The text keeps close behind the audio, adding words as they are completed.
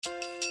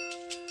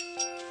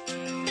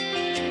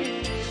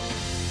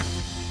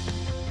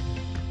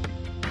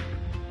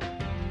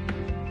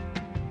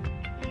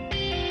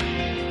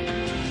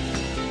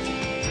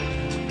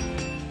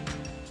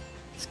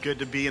good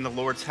to be in the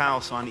Lord's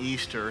house on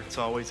Easter. It's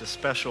always a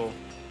special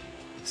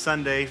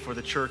Sunday for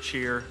the church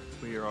here.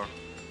 We are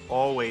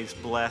always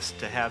blessed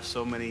to have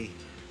so many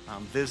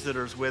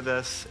visitors with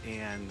us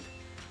and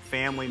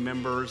family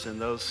members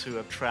and those who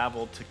have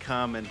traveled to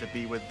come and to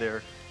be with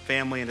their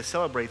family and to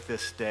celebrate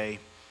this day.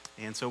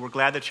 And so we're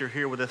glad that you're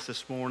here with us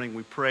this morning.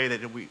 We pray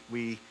that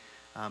we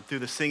through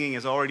the singing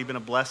has already been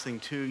a blessing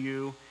to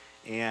you.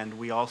 And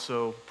we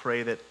also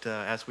pray that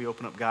as we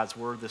open up God's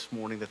Word this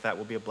morning, that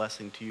will be a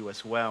blessing to you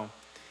as well.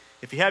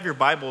 If you have your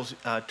Bibles,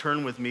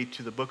 turn with me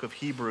to the book of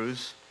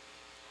Hebrews.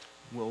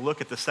 We'll look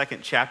at the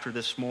second chapter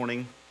this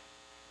morning.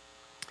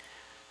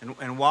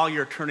 And while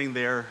you're turning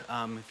there,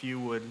 if you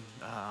would,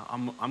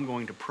 I'm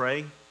going to pray.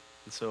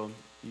 And so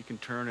you can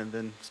turn and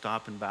then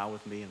stop and bow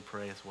with me and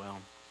pray as well.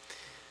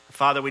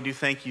 Father, we do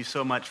thank you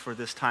so much for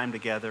this time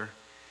together.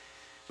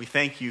 We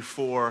thank you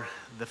for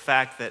the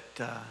fact that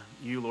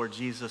you, Lord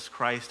Jesus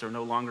Christ, are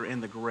no longer in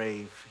the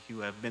grave. You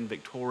have been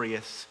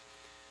victorious.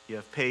 You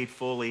have paid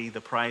fully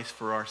the price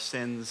for our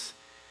sins.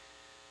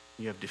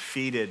 You have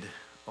defeated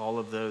all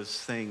of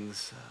those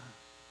things,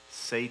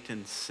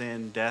 Satan,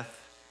 sin,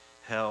 death,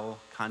 hell,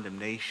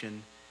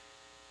 condemnation,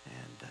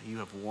 and you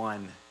have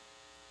won.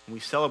 And we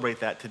celebrate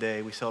that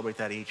today. We celebrate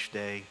that each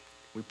day.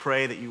 We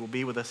pray that you will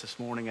be with us this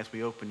morning as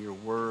we open your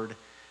word.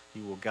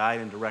 You will guide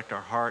and direct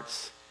our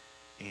hearts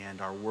and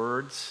our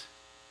words,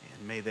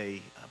 and may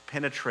they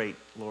penetrate,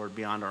 Lord,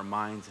 beyond our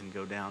minds and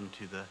go down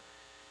to the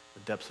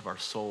depths of our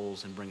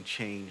souls and bring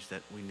change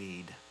that we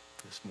need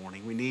this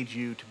morning. We need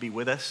you to be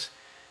with us.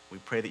 We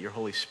pray that your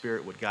Holy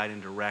Spirit would guide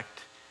and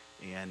direct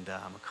and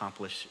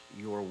accomplish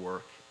your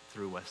work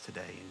through us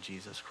today. In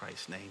Jesus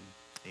Christ's name,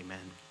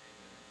 amen.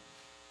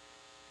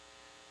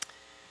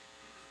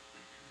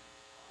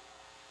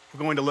 We're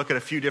going to look at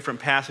a few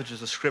different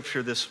passages of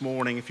Scripture this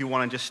morning. If you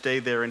want to just stay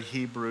there in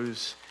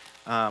Hebrews,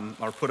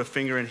 or put a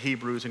finger in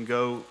Hebrews and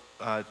go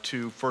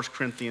to 1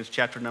 Corinthians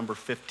chapter number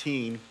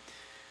 15.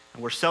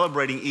 And we're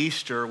celebrating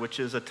Easter, which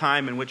is a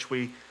time in which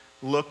we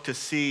look to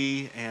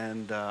see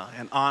and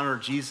honor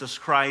Jesus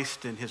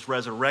Christ and his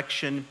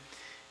resurrection,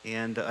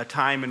 and a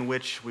time in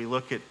which we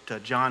look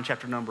at John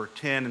chapter number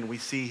 10 and we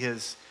see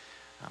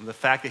the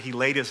fact that he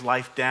laid his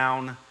life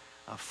down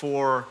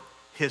for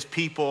his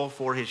people,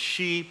 for his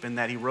sheep, and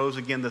that he rose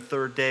again the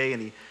third day,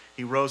 and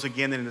he rose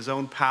again in his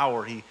own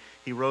power. He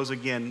rose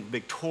again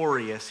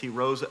victorious. He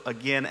rose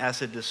again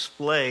as a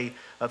display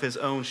of his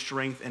own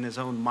strength and his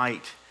own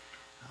might.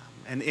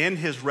 And in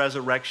his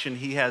resurrection,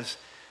 he has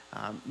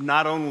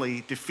not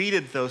only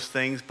defeated those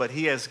things, but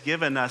he has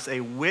given us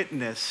a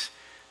witness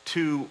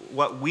to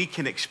what we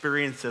can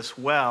experience as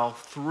well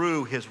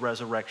through his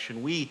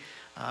resurrection. We,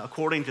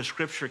 according to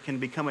Scripture, can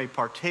become a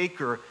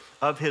partaker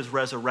of his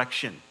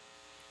resurrection.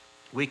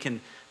 We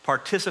can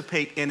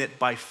participate in it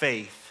by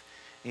faith,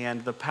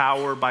 and the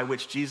power by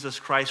which Jesus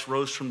Christ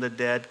rose from the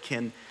dead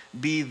can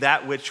be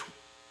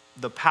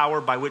the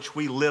power by which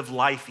we live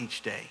life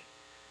each day.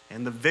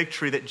 And the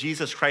victory that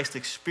Jesus Christ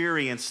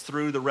experienced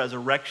through the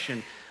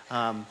resurrection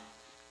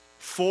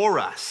for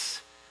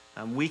us,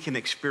 we can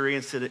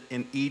experience it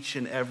in each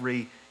and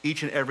every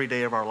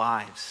day of our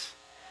lives.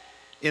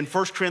 In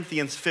 1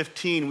 Corinthians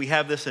 15, we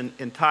have this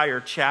entire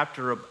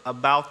chapter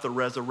about the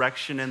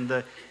resurrection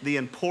and the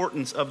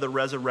importance of the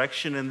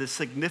resurrection and the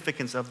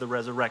significance of the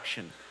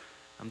resurrection.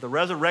 The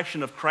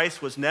resurrection of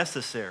Christ was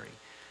necessary.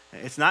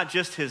 It's not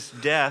just his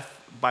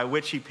death by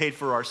which he paid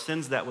for our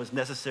sins that was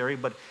necessary,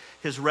 but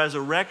his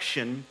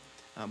resurrection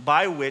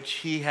by which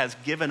he has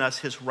given us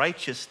his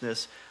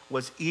righteousness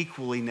was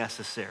equally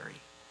necessary.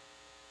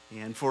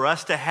 And for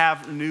us to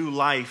have new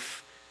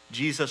life,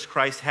 Jesus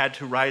Christ had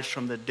to rise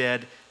from the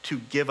dead to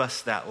give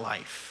us that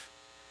life.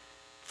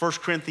 1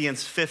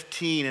 Corinthians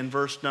 15 and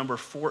verse number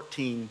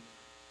 14.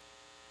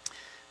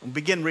 We'll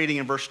begin reading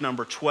in verse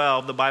number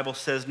 12. The Bible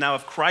says, "Now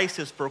if Christ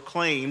is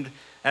proclaimed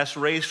as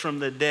raised from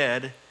the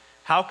dead,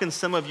 how can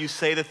some of you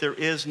say that there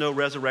is no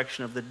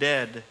resurrection of the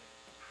dead?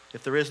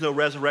 If there is no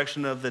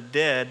resurrection of the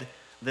dead,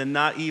 then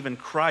not even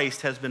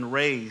Christ has been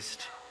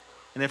raised.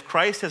 And if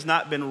Christ has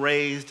not been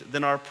raised,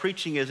 then our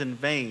preaching is in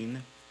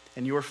vain,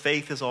 and your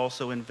faith is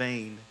also in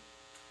vain.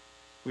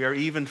 We are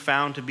even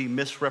found to be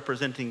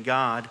misrepresenting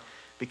God,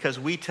 because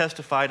we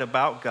testified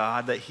about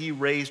God that he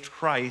raised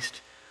Christ,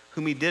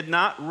 whom he did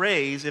not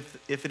raise, if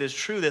it is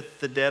true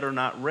that the dead are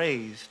not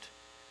raised.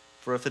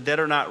 For if the dead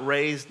are not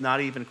raised,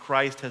 not even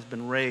Christ has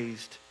been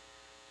raised.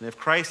 And if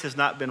Christ has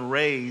not been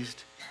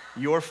raised,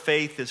 your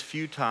faith is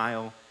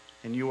futile,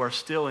 and you are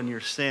still in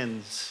your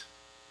sins."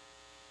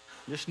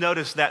 Just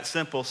notice that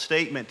simple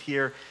statement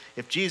here.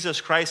 If Jesus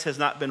Christ has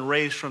not been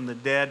raised from the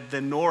dead,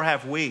 then nor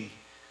have we.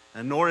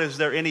 And nor is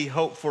there any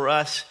hope for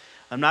us,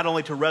 not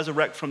only to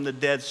resurrect from the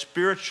dead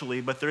spiritually,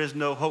 but there is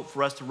no hope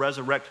for us to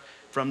resurrect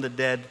from the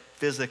dead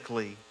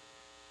physically.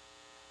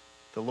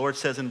 The Lord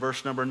says in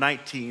verse number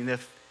 19,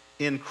 "If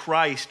in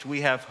Christ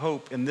we have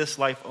hope in this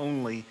life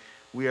only,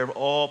 we are of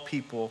all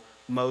people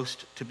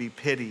most to be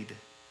pitied."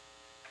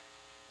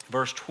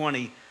 Verse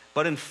 20,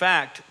 "But in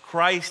fact,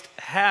 Christ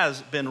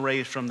has been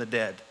raised from the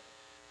dead,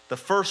 the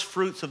first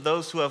fruits of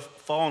those who have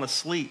fallen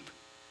asleep.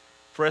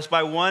 For as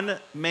by one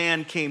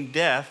man came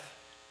death,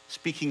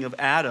 speaking of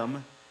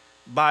Adam,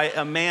 by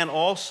one man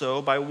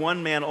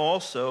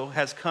also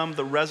has come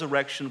the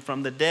resurrection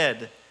from the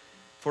dead.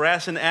 For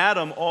as in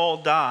Adam all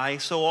die,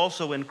 so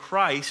also in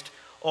Christ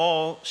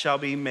all shall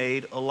be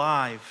made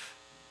alive.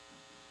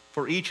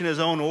 For each in his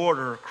own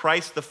order,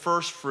 Christ the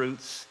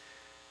firstfruits,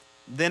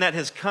 then at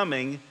his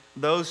coming,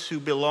 those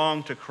who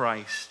belong to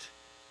Christ.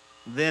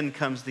 Then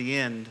comes the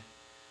end,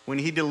 when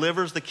he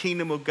delivers the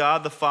kingdom of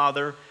God the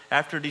Father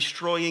after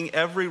destroying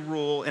every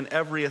rule and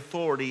every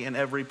authority and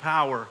every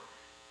power.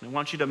 I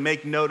want you to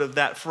make note of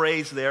that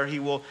phrase there. He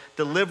will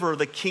deliver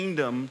the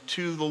kingdom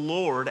to the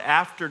Lord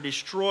after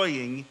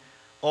destroying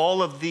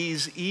all of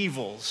these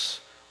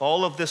evils,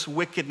 all of this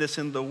wickedness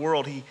in the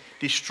world. He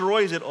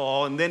destroys it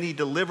all, and then he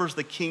delivers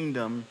the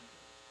kingdom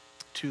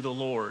to the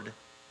Lord.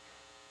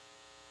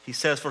 He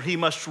says, for he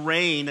must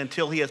reign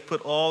until he has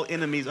put all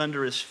enemies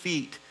under his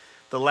feet.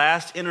 The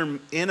last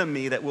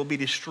enemy that will be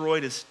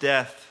destroyed is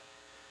death.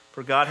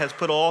 For God has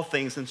put all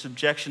things in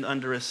subjection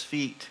under his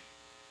feet.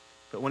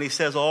 But when he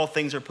says all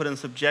things are put in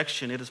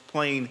subjection, it is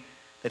plain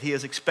that he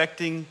is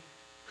expecting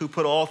who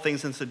put all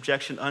things in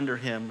subjection under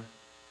him.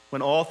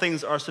 When all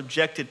things are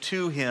subjected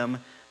to him,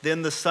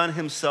 then the Son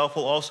himself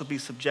will also be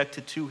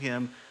subjected to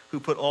him who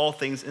put all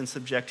things in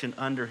subjection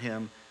under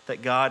him,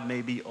 that God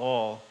may be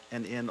all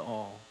and in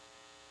all.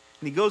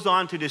 And he goes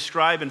on to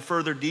describe in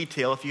further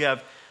detail, if you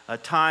have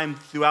time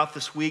throughout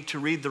this week to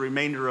read the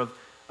remainder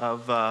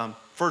of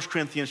 1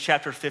 Corinthians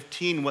chapter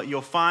 15, what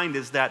you'll find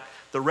is that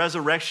the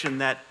resurrection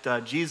that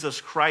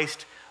Jesus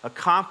Christ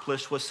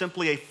accomplished was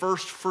simply a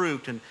first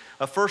fruit. And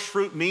a first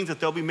fruit means that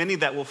there'll be many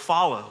that will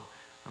follow.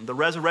 The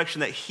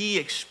resurrection that he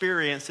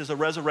experienced is a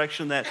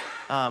resurrection that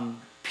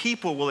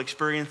people will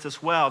experience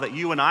as well, that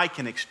you and I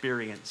can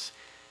experience.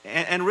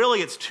 And really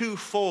it's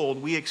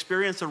twofold. We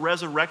experience a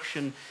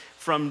resurrection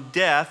from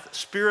death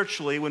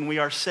spiritually when we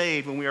are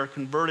saved, when we are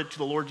converted to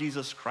the Lord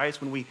Jesus Christ,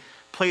 when we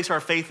place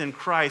our faith in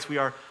Christ, we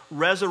are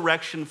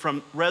resurrected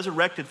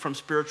from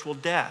spiritual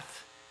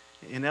death.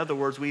 In other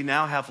words, we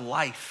now have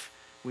life.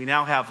 We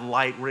now have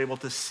light. We're able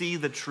to see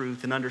the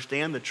truth and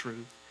understand the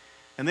truth.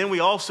 And then we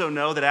also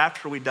know that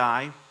after we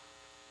die,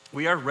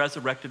 we are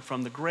resurrected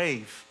from the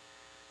grave.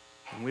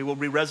 And we will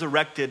be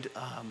resurrected,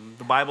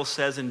 the Bible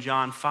says in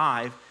John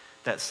 5,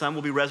 that some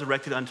will be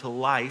resurrected unto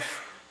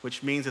life,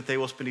 which means that they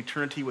will spend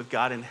eternity with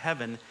God in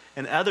heaven,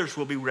 and others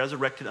will be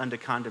resurrected unto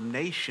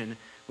condemnation,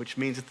 which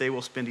means that they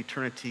will spend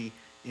eternity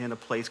in a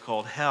place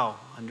called hell,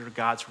 under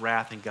God's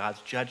wrath and God's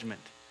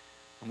judgment.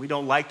 And we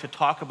don't like to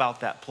talk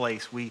about that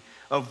place. We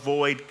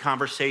avoid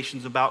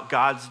conversations about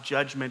God's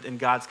judgment and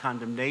God's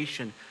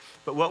condemnation.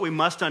 But what we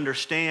must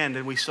understand,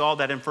 and we saw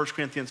that in 1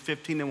 Corinthians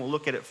 15, and we'll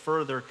look at it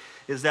further,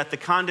 is that the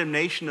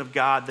condemnation of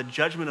God, the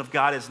judgment of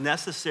God, is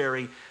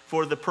necessary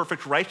for the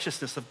perfect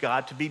righteousness of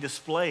God to be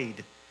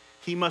displayed.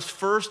 He must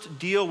first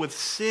deal with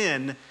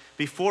sin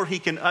before he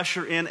can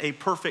usher in a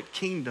perfect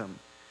kingdom.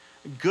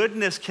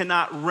 Goodness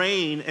cannot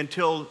reign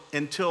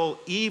until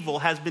evil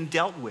has been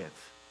dealt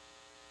with.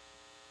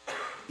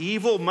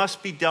 Evil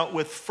must be dealt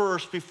with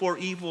first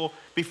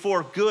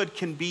before good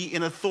can be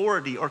in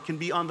authority or can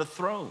be on the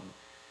throne.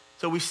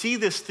 So we see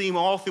this theme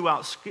all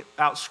throughout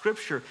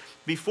Scripture.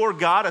 Before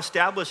God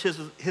establishes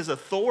his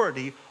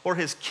authority or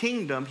his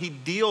kingdom, he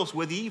deals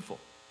with evil.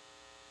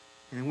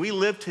 And we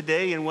live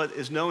today in what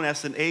is known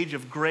as an age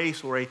of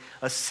grace, or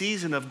a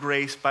season of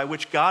grace by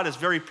which God is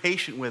very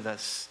patient with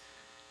us.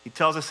 He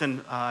tells us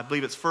in, I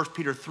believe it's 1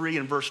 Peter 3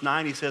 and verse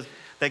 9, he says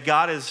that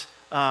God is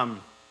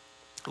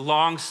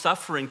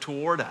long-suffering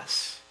toward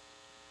us.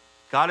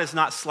 God is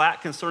not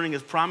slack concerning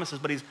his promises,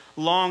 but he's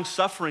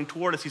long-suffering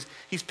toward us.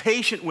 He's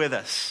patient with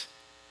us.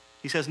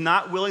 He says,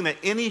 not willing that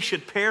any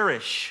should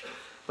perish,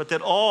 but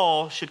that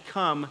all should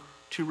come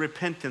to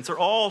repentance, or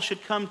all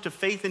should come to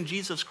faith in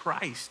Jesus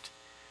Christ.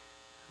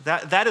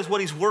 That is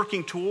what he's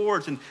working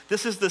towards, and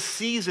this is the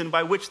season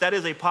by which that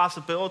is a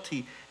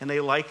possibility and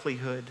a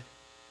likelihood.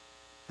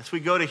 As we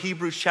go to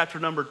Hebrews chapter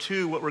number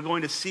 2, what we're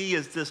going to see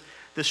is this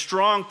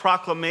strong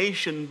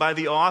proclamation by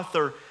the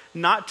author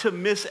not to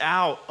miss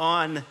out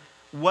on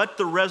what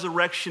the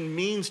resurrection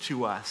means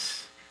to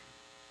us,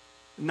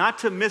 not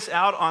to miss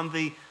out on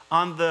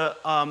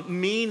the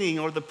meaning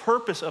or the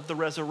purpose of the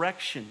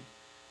resurrection.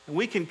 And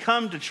we can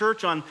come to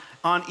church on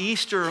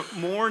Easter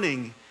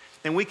morning,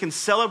 and we can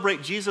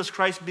celebrate Jesus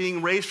Christ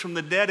being raised from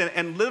the dead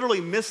and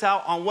literally miss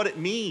out on what it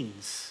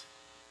means.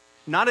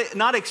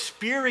 Not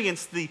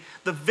experience the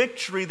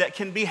victory that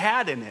can be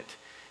had in it.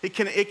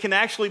 It can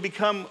actually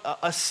become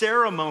a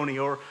ceremony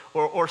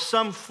or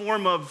some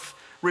form of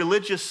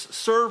religious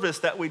service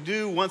that we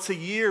do once a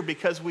year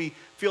because we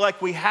feel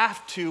like we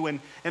have to,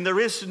 and there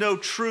is no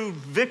true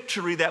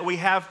victory that we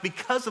have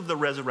because of the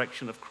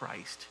resurrection of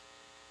Christ.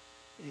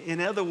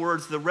 In other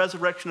words, the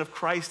resurrection of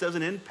Christ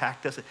doesn't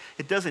impact us.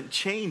 It doesn't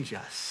change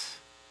us.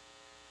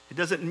 It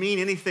doesn't mean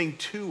anything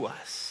to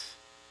us.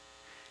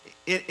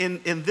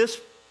 In this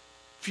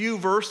few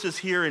verses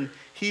here in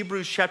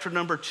Hebrews chapter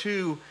number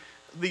 2,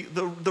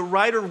 the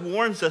writer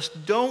warns us,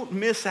 don't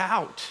miss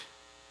out.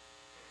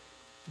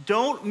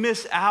 Don't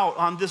miss out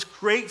on this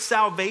great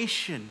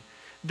salvation.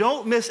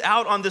 Don't miss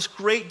out on this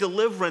great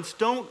deliverance.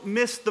 Don't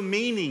miss the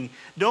meaning.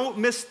 Don't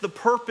miss the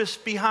purpose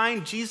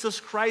behind Jesus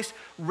Christ's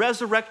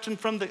resurrection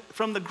from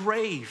the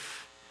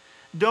grave.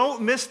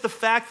 Don't miss the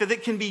fact that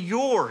it can be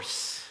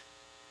yours.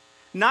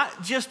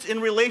 Not just in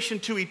relation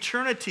to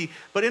eternity,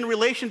 but in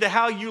relation to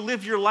how you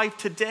live your life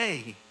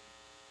today.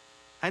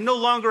 I no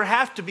longer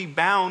have to be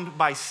bound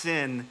by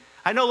sin.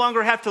 I no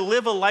longer have to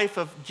live a life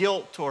of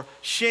guilt or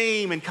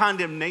shame and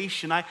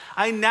condemnation.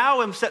 I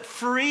now am set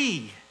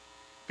free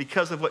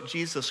because of what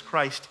Jesus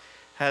Christ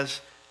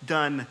has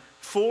done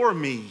for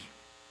me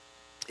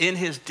in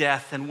his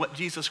death and what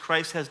Jesus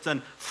Christ has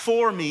done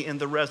for me in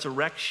the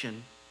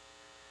resurrection.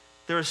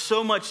 There is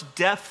so much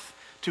depth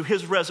to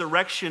his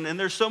resurrection, and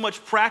there's so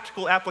much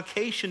practical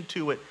application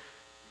to it.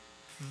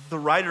 The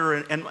writer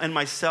and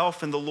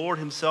myself and the Lord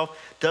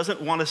himself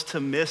doesn't want us to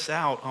miss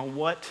out on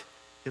what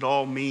it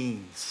all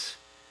means,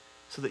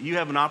 so that you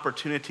have an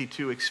opportunity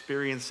to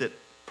experience it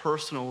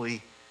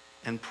personally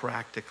and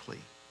practically.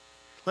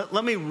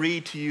 Let me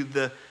read to you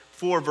the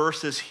 4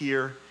 verses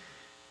here.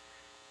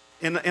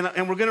 And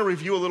we're going to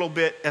review a little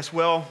bit as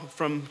well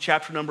from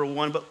chapter number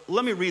 1. But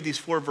let me read these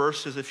 4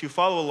 verses. If you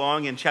follow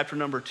along in chapter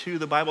number 2,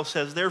 the Bible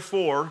says,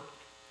 "Therefore,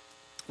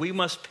 we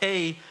must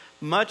pay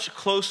much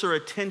closer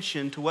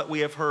attention to what we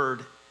have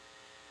heard."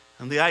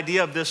 And the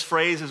idea of this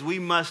phrase is we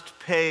must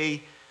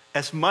pay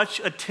as much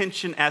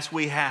attention as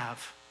we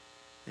have.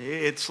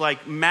 It's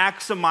like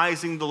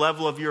maximizing the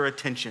level of your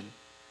attention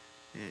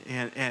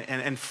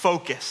and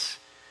focus.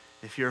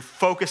 If you're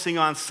focusing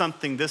on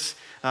something,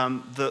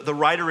 the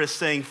writer is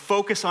saying,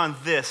 focus on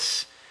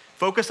this.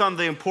 Focus on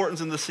the importance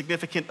and the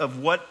significance of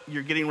what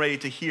you're getting ready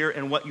to hear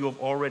and what you have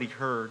already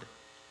heard.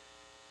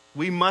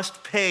 We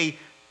must pay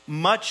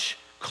much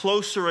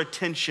closer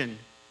attention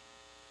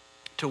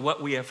to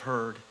what we have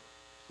heard.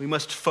 We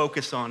must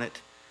focus on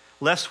it,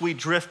 lest we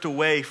drift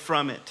away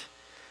from it.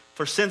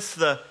 For since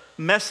the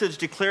message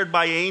declared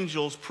by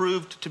angels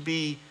proved to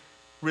be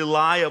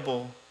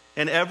reliable,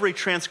 and every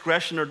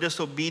transgression or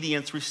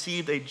disobedience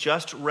received a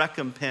just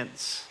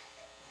recompense.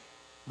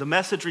 The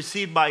message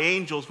received by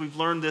angels, we've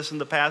learned this in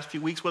the past few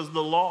weeks, was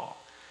the law.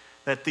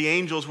 That the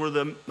angels were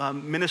the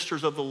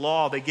ministers of the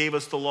law. They gave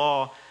us the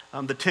law,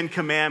 the 10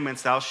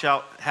 Commandments. Thou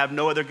shalt have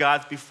no other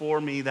gods before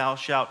me. Thou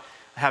shalt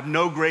have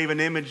no graven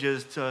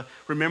images. To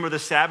remember the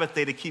Sabbath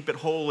day to keep it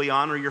holy.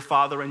 Honor your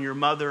father and your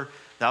mother.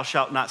 Thou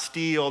shalt not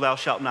steal. Thou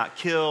shalt not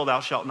kill. Thou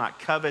shalt not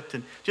covet.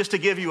 And just to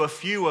give you a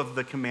few of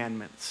the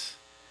commandments.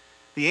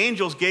 The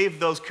angels gave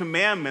those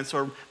commandments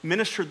or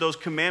ministered those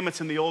commandments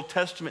in the Old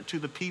Testament to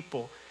the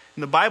people.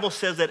 And the Bible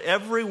says that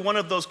every one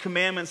of those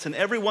commandments and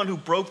everyone who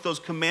broke those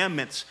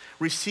commandments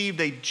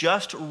received a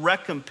just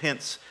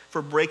recompense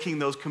for breaking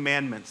those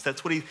commandments.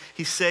 That's what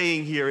he's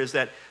saying here, is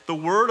that the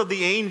word of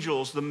the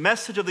angels, the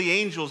message of the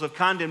angels of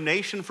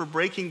condemnation for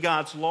breaking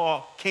God's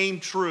law came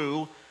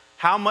true.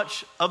 How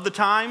much of the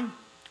time?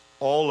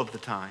 All of the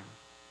time.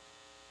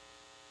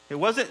 It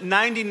wasn't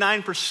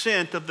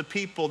 99% of the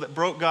people that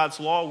broke God's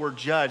law were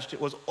judged. It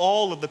was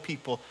all of the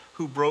people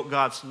who broke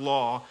God's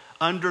law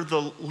under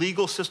the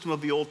legal system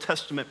of the Old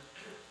Testament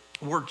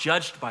were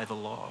judged by the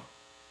law.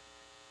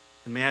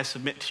 And may I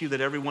submit to you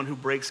that everyone who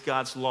breaks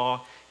God's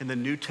law in the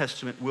New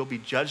Testament will be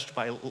judged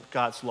by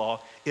God's law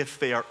if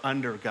they are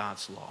under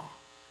God's law.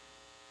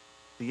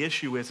 The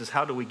issue is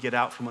how do we get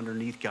out from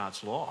underneath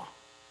God's law?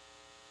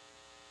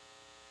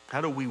 How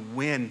do we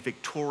win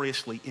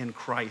victoriously in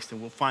Christ? And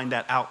we'll find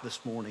that out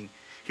this morning.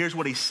 Here's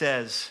what he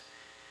says.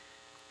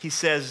 He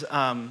says,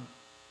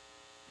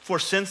 for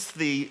since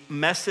the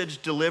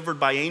message delivered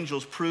by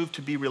angels proved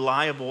to be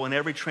reliable, and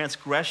every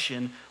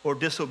transgression or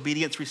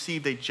disobedience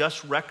received a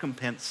just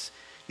recompense,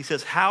 he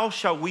says, how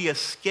shall we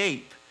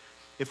escape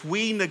if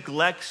we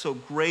neglect so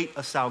great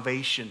a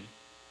salvation?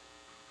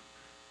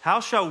 How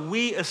shall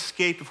we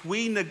escape if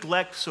we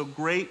neglect so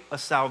great a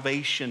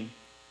salvation?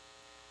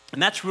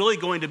 And that's really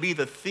going to be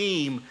the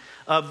theme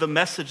of the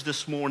message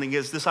this morning,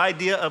 is this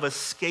idea of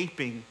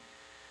escaping.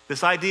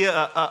 This idea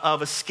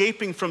of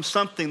escaping from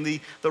something.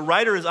 The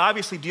writer is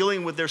obviously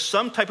dealing with there's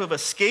some type of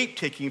escape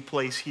taking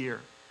place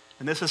here.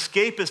 And this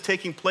escape is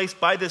taking place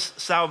by this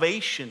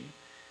salvation.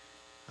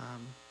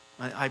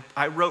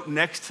 I wrote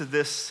next to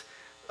this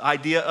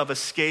idea of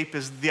escape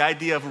is the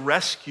idea of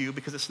rescue,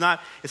 because it's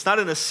not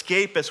an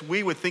escape as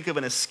we would think of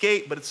an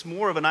escape, but it's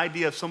more of an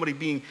idea of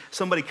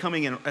somebody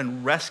coming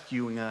and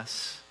rescuing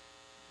us.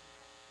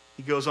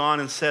 He goes on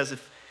and says,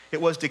 if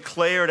it was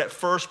declared at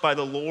first by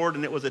the Lord,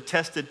 and it was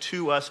attested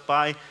to us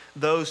by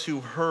those who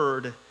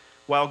heard,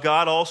 while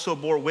God also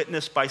bore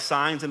witness by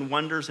signs and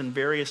wonders and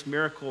various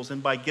miracles,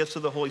 and by gifts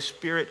of the Holy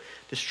Spirit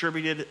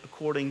distributed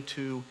according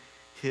to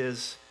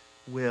his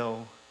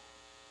will.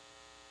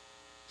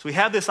 So we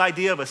have this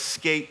idea of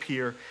escape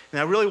here, and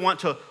I really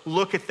want to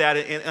look at that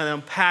and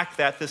unpack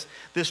that.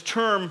 This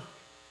term,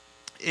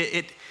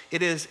 it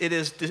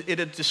is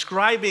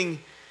describing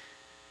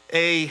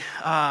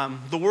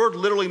the word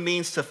literally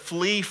means to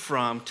flee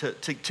from,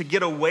 to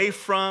get away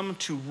from,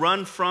 to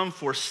run from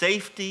for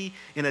safety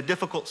in a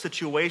difficult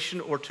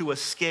situation, or to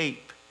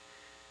escape.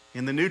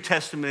 In the New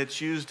Testament,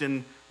 it's used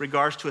in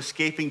regards to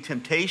escaping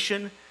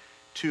temptation,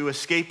 to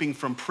escaping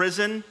from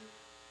prison,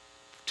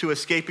 to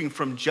escaping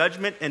from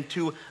judgment, and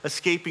to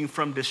escaping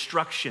from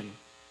destruction,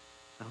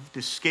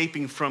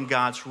 escaping from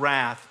God's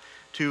wrath,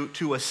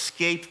 to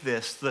escape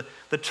this.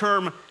 The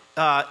term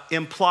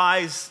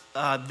implies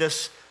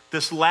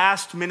this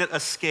last minute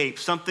escape.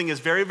 Something is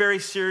very, very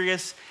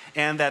serious,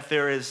 and that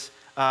there is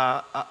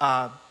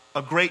a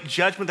great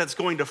judgment that's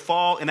going to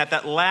fall, and at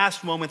that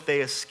last moment they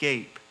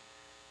escape.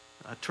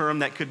 A term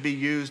that could be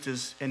used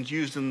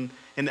in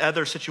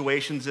other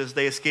situations is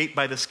they escape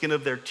by the skin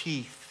of their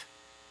teeth.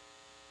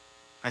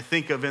 I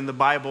think of in the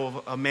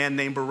Bible a man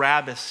named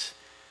Barabbas.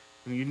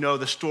 You know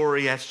the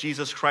story. As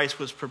Jesus Christ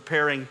was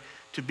preparing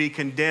to be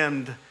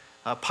condemned,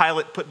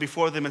 Pilate put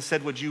before them and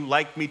said, "Would you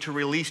like me to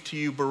release to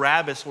you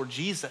Barabbas or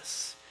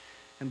Jesus?"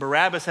 And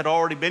Barabbas had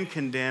already been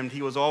condemned.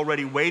 He was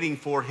already waiting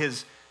for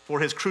his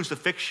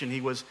crucifixion. He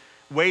was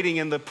waiting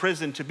in the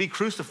prison to be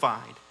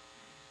crucified.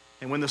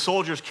 And when the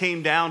soldiers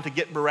came down to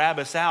get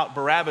Barabbas out,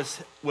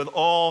 Barabbas,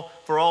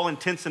 for all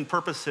intents and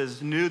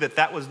purposes, knew that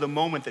that was the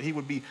moment that he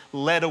would be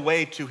led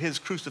away to his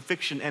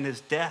crucifixion and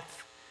his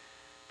death.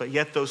 But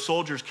yet those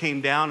soldiers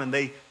came down and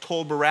they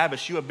told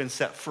Barabbas, "You have been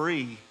set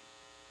free.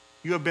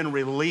 You have been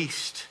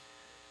released."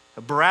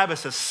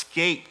 Barabbas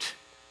escaped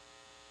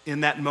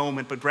in that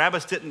moment, but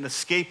Barabbas didn't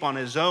escape on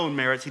his own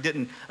merits. He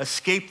didn't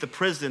escape the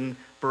prison.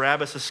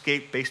 Barabbas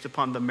escaped based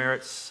upon the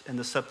merits and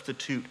the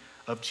substitute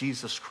of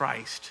Jesus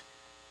Christ.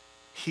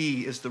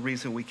 He is the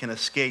reason we can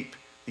escape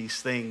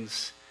these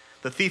things.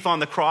 The thief on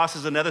the cross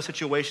is another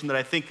situation that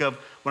I think of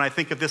when I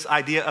think of this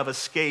idea of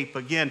escape.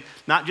 Again,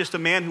 not just a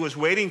man who was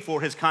waiting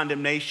for his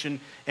condemnation,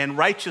 and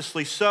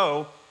righteously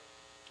so,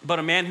 but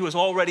a man who is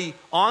already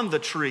on the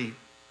tree,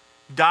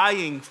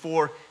 dying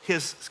for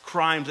his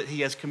crimes that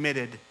he has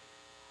committed.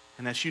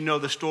 And as you know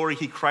the story,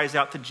 he cries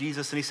out to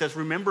Jesus and he says,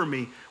 "Remember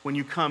me when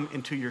you come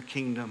into your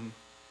kingdom."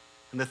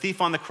 And the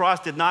thief on the cross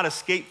did not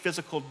escape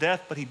physical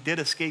death, but he did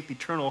escape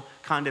eternal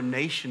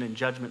condemnation and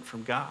judgment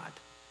from God.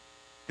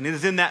 And it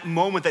is in that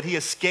moment that he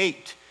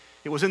escaped.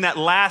 It was in that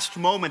last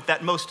moment,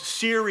 that most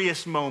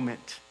serious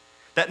moment,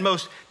 that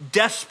most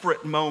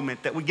desperate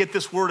moment that we get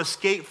this word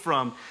escape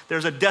from.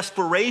 There's a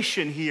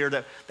desperation here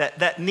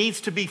that needs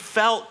to be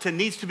felt and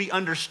needs to be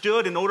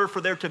understood in order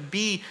for there to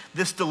be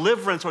this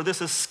deliverance or this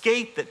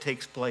escape that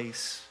takes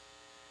place.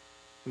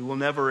 We will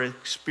never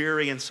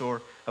experience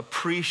or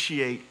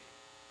appreciate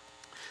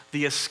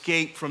the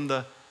escape from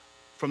the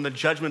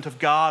judgment of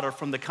God or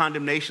from the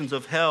condemnations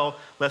of hell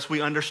lest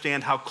we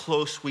understand how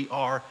close we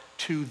are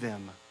to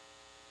them.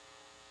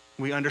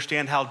 We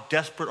understand how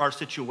desperate our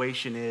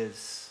situation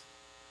is.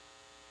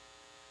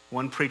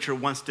 One preacher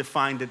once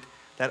defined it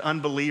that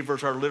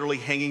unbelievers are literally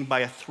hanging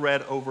by a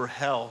thread over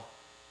hell.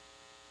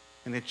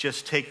 And it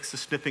just takes the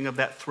snipping of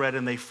that thread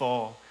and they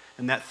fall.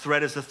 And that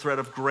thread is the thread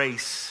of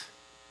grace.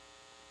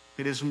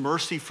 It is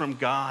mercy from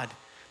God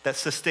that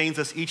sustains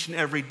us each and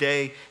every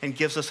day and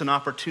gives us an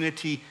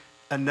opportunity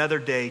another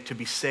day to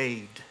be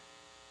saved,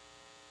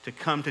 to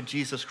come to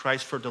Jesus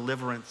Christ for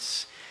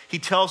deliverance. He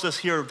tells us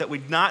here that we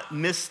not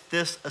miss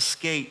this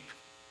escape.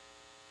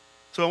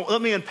 So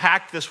let me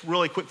unpack this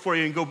really quick for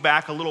you and go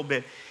back a little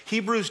bit.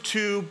 Hebrews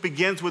 2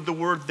 begins with the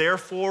word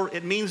therefore.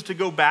 It means to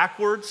go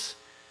backwards.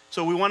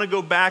 So we want to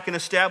go back and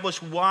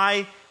establish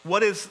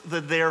what is the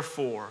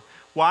therefore?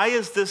 Why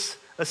is this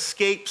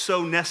escape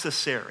so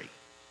necessary?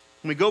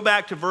 When we go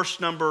back to verse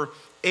number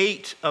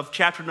 8 of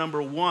chapter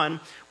number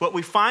 1, what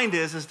we find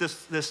is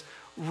this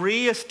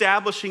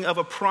reestablishing of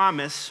a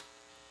promise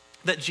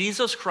that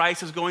Jesus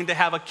Christ is going to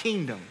have a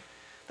kingdom,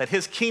 that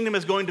his kingdom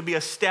is going to be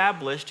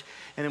established.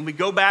 And when we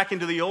go back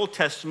into the Old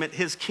Testament,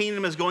 his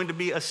kingdom is going to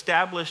be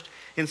established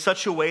in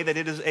such a way that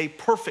it is a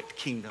perfect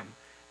kingdom,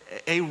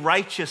 a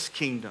righteous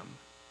kingdom.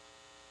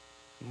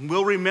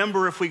 We'll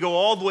remember if we go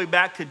all the way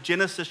back to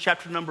Genesis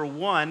chapter number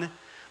 1,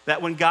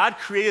 that when God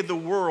created the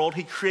world,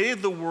 he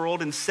created the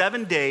world in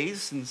 7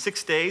 days, in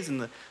 6 days,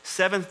 and the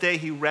seventh day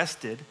he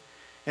rested.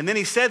 And then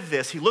he said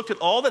this, he looked at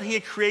all that he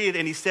had created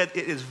and he said,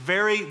 it is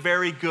very,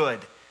 very good.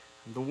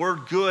 The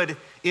word good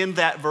in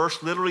that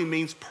verse literally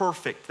means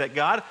perfect, that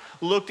God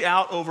looked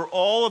out over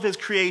all of his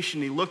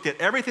creation. He looked at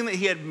everything that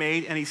he had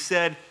made and he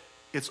said,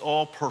 it's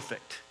all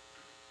perfect.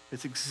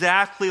 It's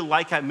exactly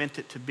like I meant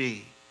it to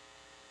be.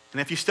 And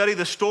if you study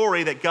the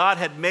story that God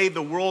had made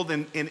the world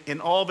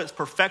in all of its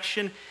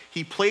perfection,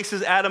 he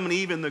places Adam and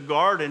Eve in the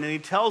garden and he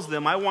tells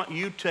them, I want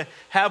you to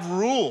have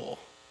rule.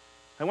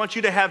 I want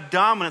you to have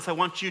dominance. I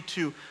want you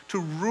to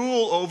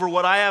rule over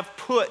what I have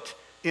put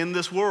in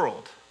this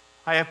world.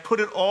 I have put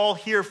it all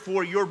here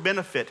for your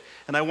benefit,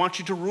 and I want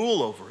you to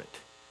rule over it.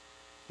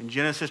 In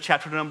Genesis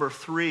chapter number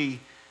 3,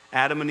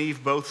 Adam and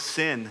Eve both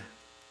sin.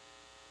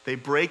 They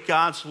break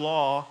God's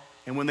law,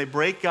 and when they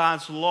break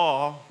God's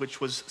law, which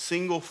was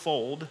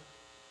single-fold,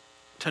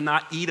 to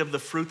not eat of the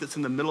fruit that's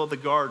in the middle of the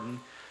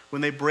garden,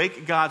 when they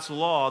break God's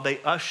law,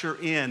 they usher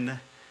in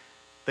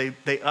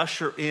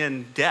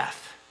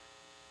death.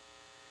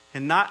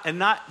 And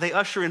they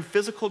usher in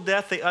physical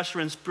death, they usher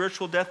in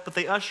spiritual death, but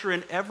they usher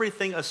in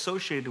everything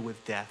associated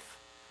with death.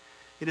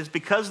 It is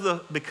because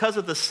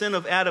of the sin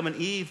of Adam and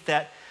Eve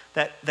that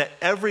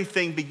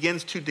everything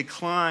begins to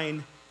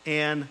decline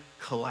and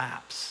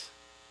collapse.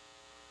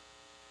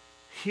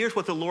 Here's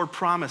what the Lord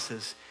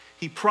promises.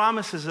 He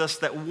promises us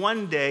that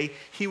one day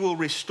he will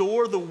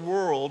restore the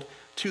world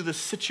to the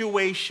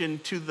situation,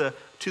 to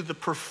the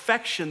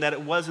perfection that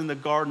it was in the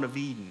Garden of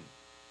Eden.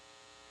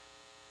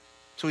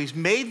 So he's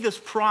made this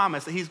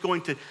promise that he's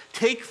going to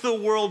take the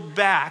world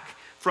back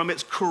from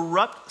its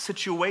corrupt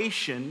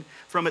situation,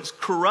 from its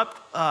corrupt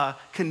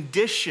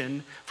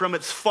condition, from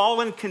its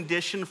fallen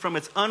condition, from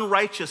its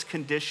unrighteous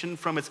condition,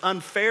 from its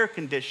unfair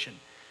condition.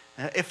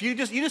 If you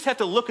just have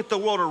to look at the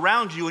world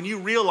around you and you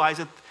realize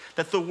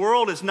that the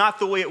world is not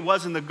the way it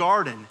was in the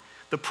garden.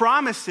 The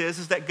promise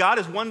is that God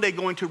is one day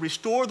going to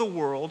restore the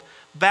world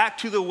back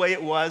to the way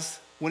it was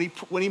when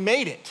he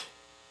made it.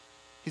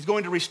 He's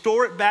going to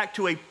restore it back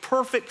to a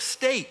perfect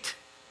state.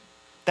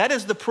 That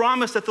is the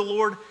promise that the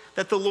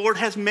Lord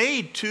has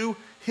made to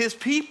his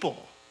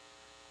people,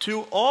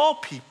 to all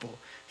people.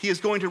 He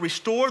is going to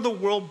restore the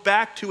world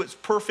back to its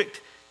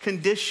perfect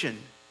condition.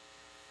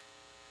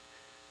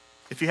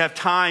 If you have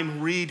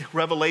time, read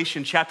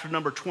Revelation chapter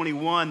number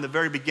 21. The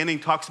very beginning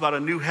talks about a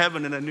new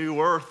heaven and a new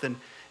earth.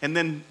 And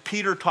then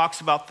Peter talks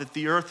about that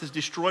the earth is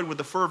destroyed with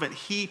a fervent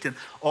heat, and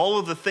all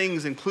of the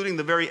things, including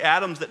the very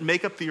atoms that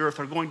make up the earth,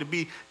 are going to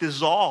be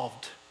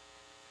dissolved.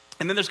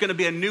 And then there's going to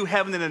be a new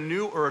heaven and a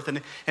new earth.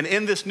 And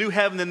in this new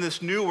heaven and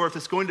this new earth,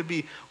 it's going to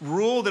be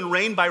ruled and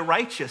reigned by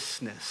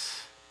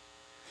righteousness.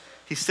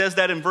 He says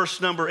that in verse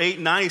number 8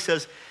 and 9.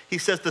 He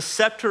says the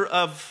scepter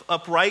of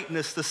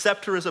uprightness, the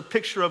scepter is a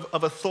picture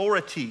of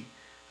authority.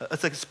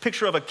 It's a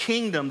picture of a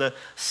kingdom. The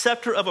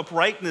scepter of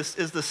uprightness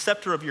is the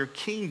scepter of your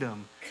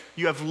kingdom.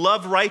 You have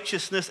loved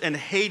righteousness and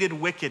hated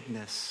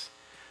wickedness.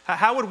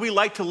 How would we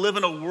like to live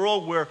in a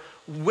world where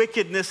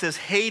wickedness is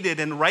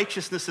hated and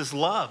righteousness is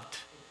loved?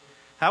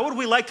 How would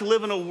we like to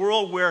live in a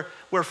world where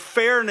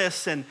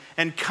fairness and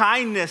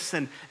kindness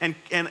and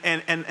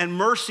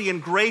mercy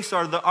and grace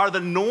are the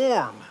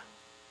norm?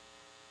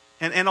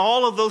 And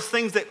all of those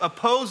things that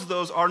oppose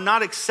those are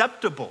not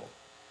acceptable.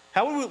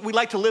 How would we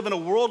like to live in a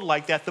world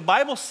like that? The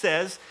Bible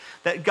says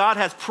that God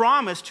has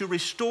promised to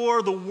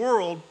restore the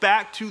world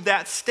back to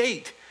that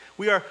state.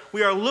 We are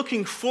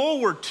looking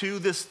forward to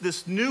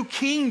this new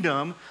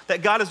kingdom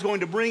that God is going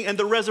to bring, and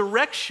the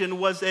resurrection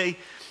was a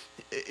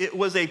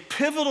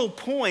pivotal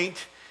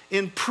point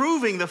in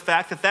proving the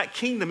fact that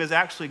kingdom is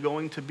actually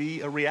going to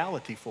be a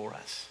reality for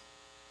us.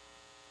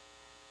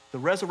 The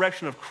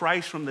resurrection of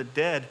Christ from the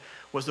dead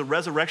was the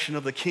resurrection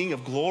of the King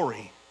of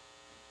glory,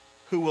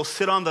 who will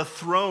sit on the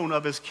throne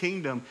of his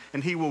kingdom,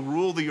 and he will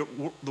rule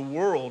the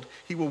world.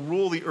 He will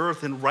rule the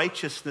earth in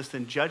righteousness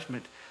and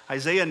judgment.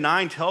 Isaiah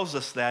 9 tells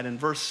us that in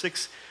verse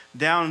 6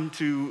 down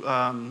to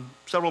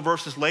several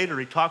verses later.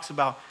 He talks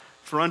about,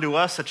 for unto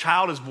us a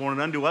child is born,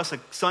 and unto us a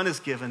son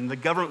is given. The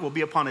government will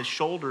be upon his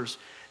shoulders,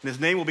 and his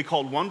name will be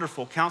called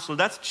Wonderful Counselor.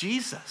 That's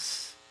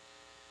Jesus.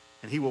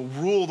 And he will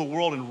rule the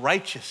world in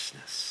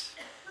righteousness.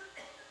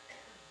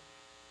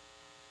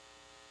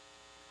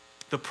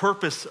 The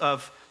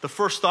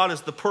first thought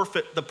is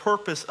the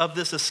purpose of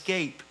this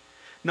escape.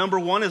 Number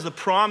one is the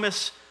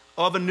promise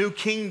of a new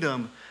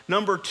kingdom.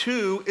 Number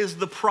two is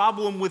the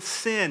problem with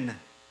sin.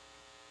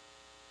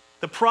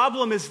 The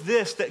problem is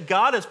this, that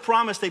God has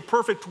promised a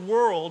perfect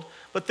world,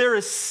 but there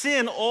is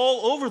sin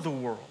all over the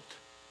world.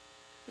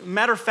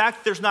 Matter of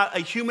fact, there's not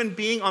a human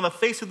being on the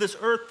face of this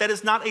earth that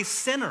is not a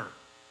sinner.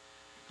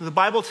 The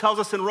Bible tells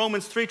us in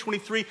Romans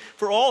 3:23,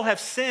 for all have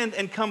sinned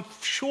and come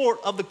short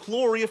of the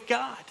glory of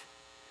God.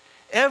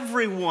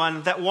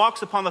 Everyone that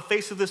walks upon the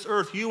face of this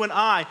earth, you and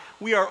I,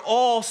 we are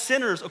all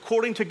sinners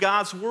according to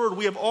God's word.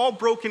 We have all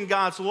broken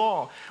God's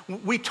law.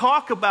 We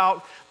talk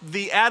about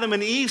the Adam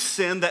and Eve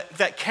sin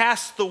that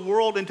cast the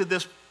world into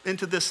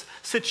this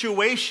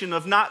situation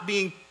of not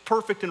being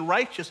perfect and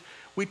righteous.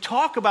 We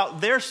talk about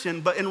their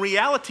sin, but in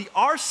reality,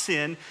 our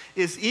sin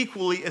is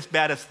equally as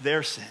bad as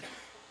their sin.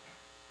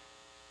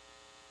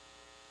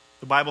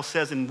 The Bible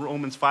says in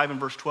Romans 5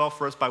 and verse 12,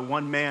 for us by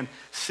one man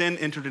sin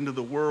entered into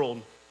the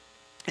world,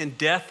 and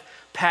death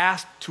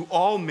passed to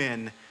all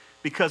men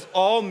because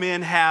all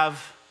men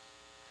have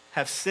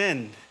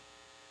sinned.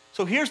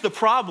 So here's the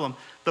problem.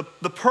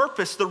 The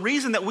purpose, the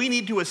reason that we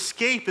need to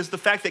escape is the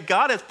fact that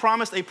God has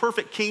promised a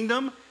perfect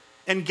kingdom,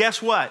 and guess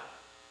what?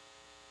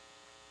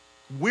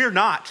 We're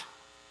not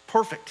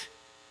perfect.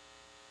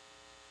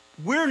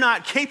 We're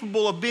not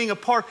capable of being a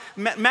part.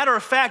 Matter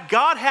of fact,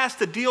 God has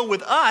to deal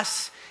with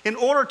us in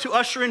order to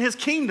usher in his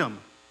kingdom.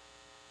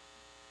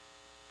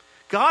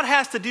 God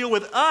has to deal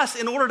with us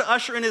in order to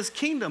usher in his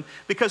kingdom,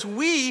 because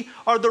we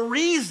are the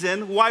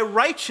reason why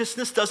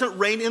righteousness doesn't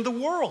reign in the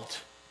world.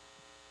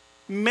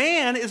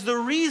 Man is the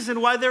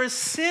reason why there is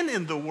sin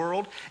in the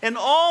world, and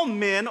all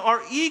men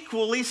are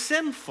equally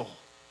sinful.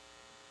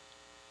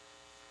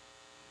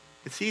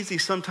 It's easy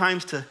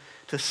sometimes to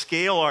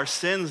scale our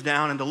sins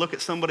down and to look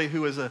at somebody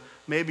who is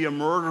maybe a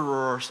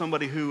murderer or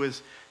somebody who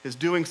is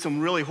doing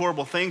some really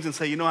horrible things and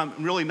say,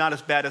 I'm really not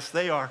as bad as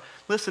they are.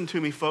 Listen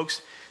to me,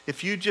 folks.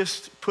 If you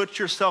just put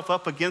yourself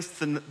up against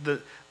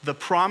the the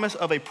promise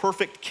of a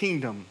perfect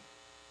kingdom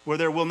where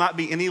there will not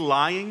be any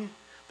lying,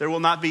 there will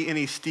not be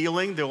any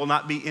stealing, there will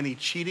not be any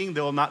cheating,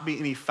 there will not be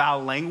any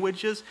foul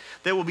languages.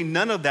 There will be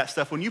none of that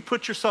stuff. When you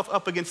put yourself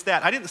up against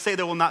that, I didn't say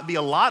there will not be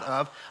a lot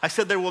of, I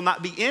said there will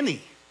not be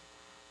any.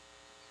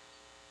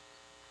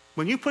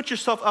 When you put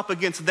yourself up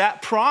against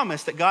that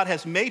promise that God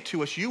has made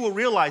to us, you will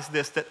realize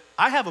this, that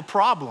I have a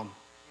problem.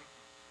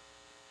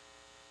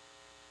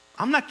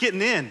 I'm not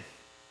getting in.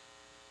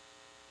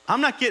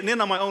 I'm not getting in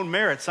on my own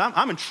merits.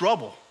 I'm in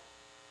trouble.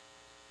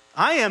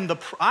 I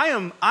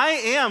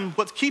am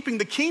what's keeping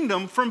the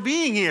kingdom from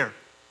being here.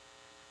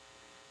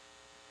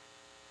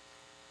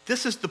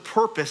 This is the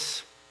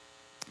purpose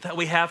that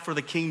we have for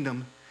the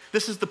kingdom.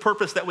 This is the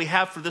purpose that we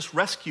have for this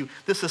rescue,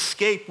 this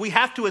escape. We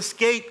have to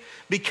escape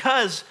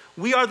because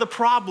we are the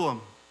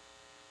problem.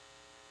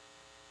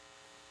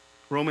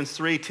 Romans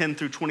 3:10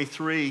 through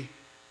 23,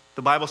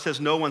 the Bible says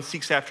no one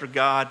seeks after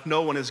God,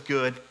 no one is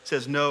good. It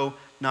says no,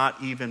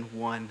 not even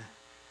one.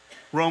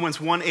 Romans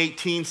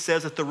 1:18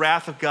 says that the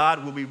wrath of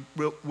God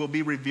will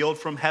be revealed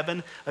from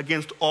heaven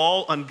against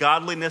all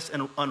ungodliness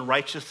and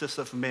unrighteousness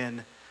of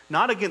men.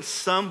 Not against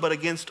some, but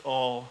against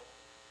all.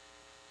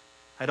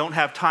 I don't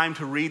have time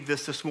to read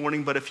this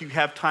morning, but if you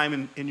have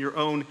time in your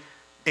own,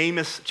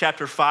 Amos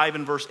chapter 5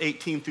 and verse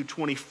 18 through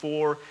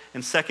 24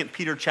 and 2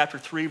 Peter chapter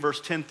 3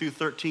 verse 10 through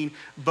 13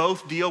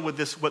 both deal with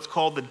this, what's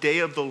called the day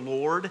of the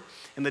Lord.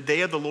 And the day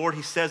of the Lord,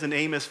 he says in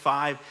Amos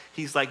 5,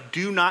 he's like,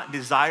 do not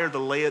desire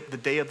the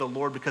day of the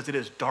Lord because it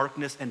is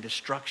darkness and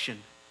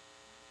destruction.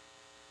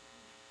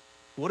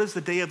 What is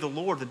the day of the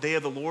Lord? The day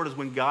of the Lord is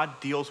when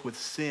God deals with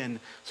sin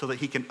so that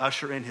he can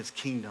usher in his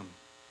kingdom.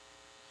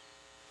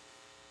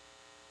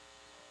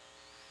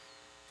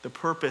 The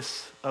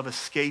purpose of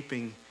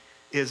escaping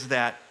is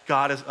that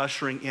God is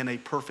ushering in a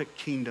perfect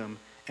kingdom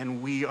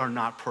and we are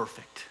not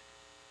perfect.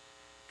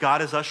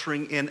 God is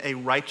ushering in a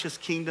righteous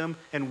kingdom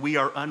and we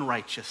are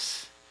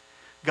unrighteous.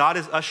 God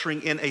is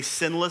ushering in a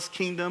sinless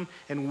kingdom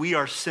and we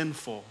are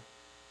sinful.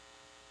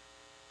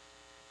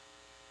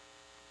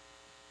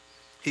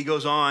 He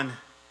goes on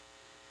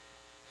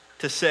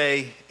to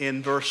say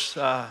in verse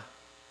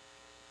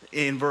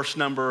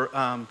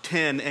number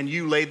 10, and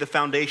you laid the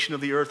foundation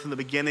of the earth in the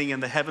beginning,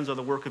 and the heavens are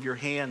the work of your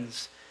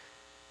hands.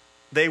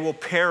 They will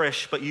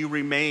perish, but you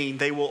remain.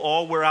 They will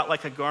all wear out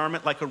like a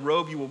garment, like a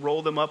robe. You will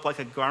roll them up like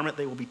a garment.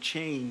 They will be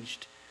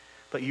changed.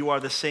 But you are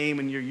the same,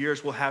 and your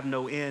years will have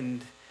no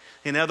end.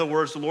 In other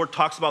words, the Lord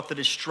talks about the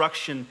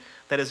destruction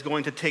that is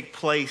going to take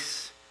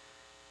place.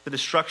 The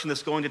destruction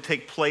that's going to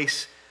take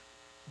place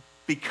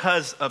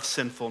because of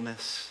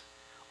sinfulness.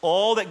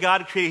 All that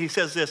God created, he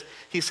says this.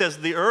 He says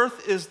the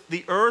earth is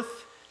the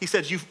earth. He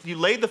says you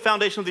laid the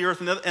foundation of the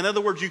earth. In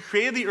other words, you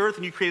created the earth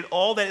and you created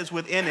all that is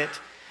within it.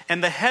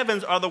 And the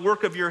heavens are the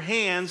work of your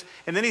hands.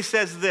 And then he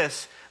says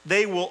this,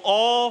 they will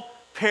all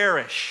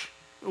perish.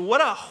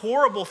 What a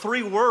horrible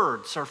 3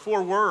 words or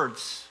 4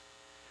 words.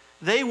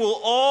 They will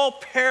all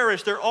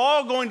perish. They're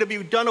all going to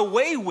be done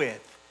away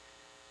with.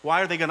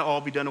 Why are they going to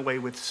all be done away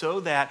with? So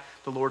that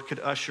the Lord could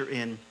usher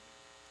in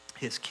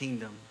his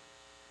kingdom.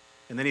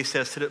 And then he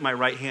says, sit at my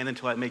right hand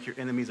until I make your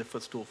enemies a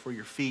footstool for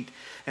your feet.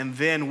 And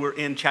then we're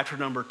in chapter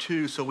number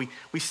 2. So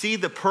we see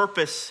the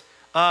purpose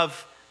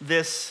of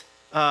this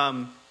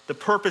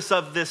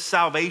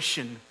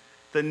salvation,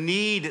 the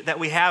need that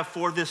we have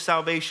for this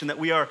salvation, that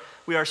we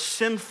are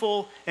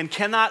sinful and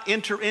cannot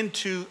enter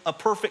into a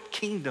perfect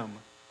kingdom.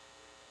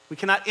 We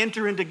cannot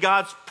enter into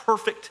God's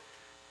perfect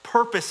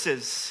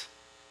purposes.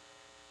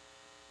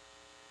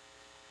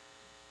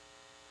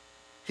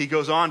 He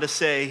goes on to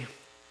say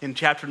in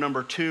chapter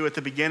number 2 at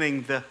the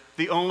beginning,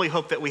 the only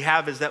hope that we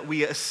have is that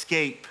we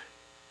escape.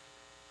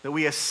 That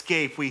we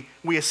escape. We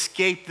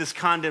escape this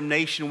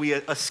condemnation. We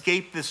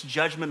escape this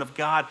judgment of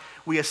God.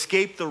 We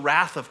escape the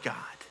wrath of God.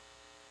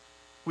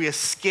 We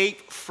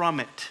escape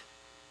from it.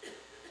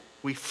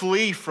 We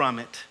flee from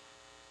it.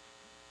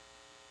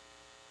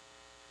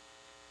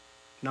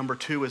 Number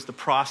 2 is the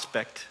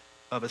prospect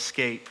of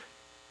escape.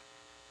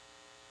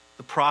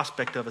 The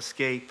prospect of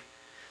escape.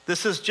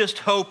 This is just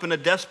hope in a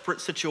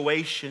desperate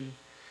situation.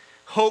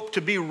 Hope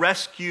to be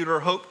rescued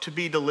or hope to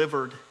be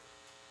delivered.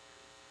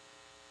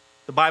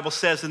 The Bible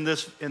says in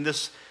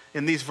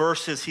these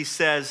verses, he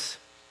says,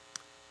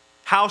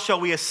 how shall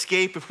we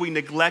escape if we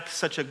neglect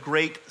such a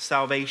great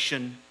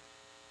salvation?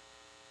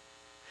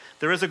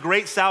 There is a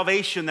great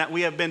salvation that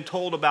we have been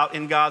told about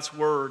in God's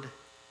word.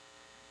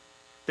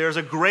 There's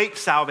a great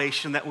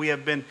salvation that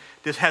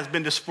has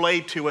been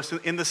displayed to us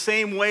in the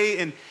same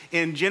way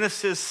in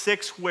Genesis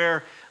 6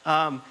 where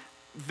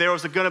there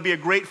was going to be a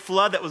great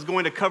flood that was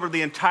going to cover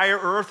the entire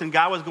earth and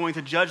God was going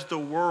to judge the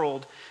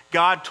world.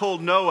 God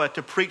told Noah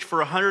to preach for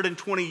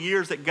 120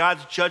 years that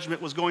God's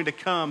judgment was going to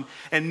come.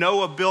 And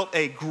Noah built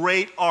a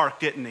great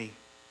ark, didn't he?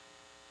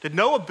 Did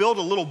Noah build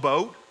a little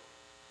boat?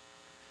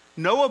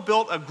 Noah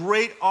built a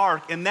great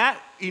ark, and that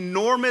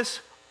enormous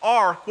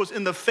ark was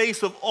in the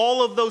face of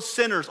all of those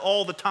sinners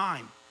all the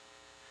time.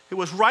 It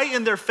was right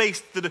in their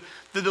face. The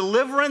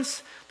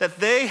deliverance that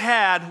they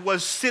had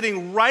was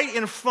sitting right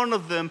in front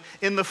of them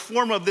in the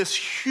form of this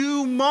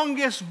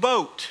humongous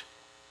boat.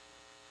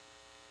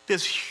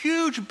 this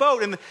huge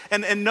boat.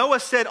 And Noah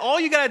said, all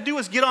you got to do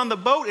is get on the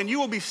boat and you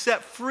will be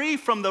set free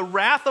from the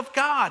wrath of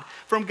God,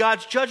 from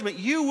God's judgment.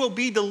 You will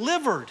be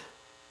delivered.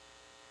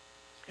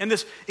 And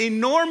this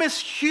enormous,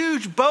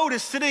 huge boat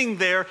is sitting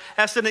there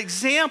as an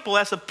example,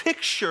 as a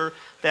picture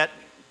that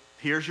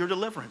here's your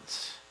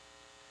deliverance.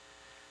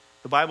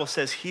 The Bible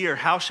says here,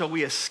 how shall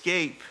we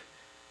escape?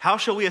 How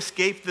shall we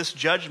escape this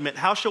judgment?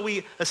 How shall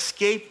we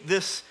escape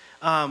this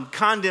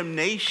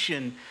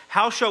condemnation?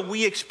 How shall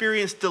we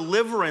experience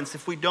deliverance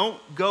if we don't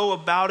go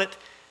about it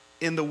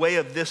in the way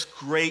of this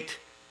great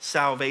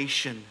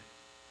salvation?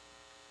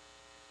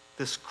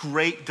 This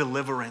great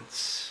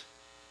deliverance.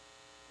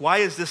 Why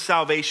is this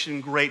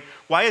salvation great?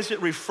 Why is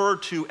it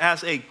referred to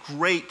as a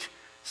great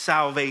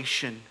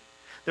salvation?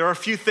 There are a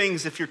few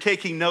things, if you're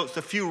taking notes,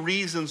 a few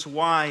reasons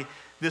why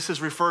this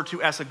is referred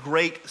to as a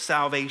great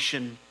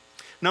salvation.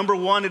 Number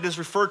one, it is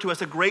referred to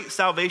as a great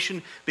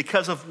salvation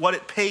because of what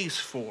it pays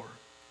for.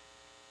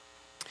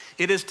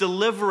 It is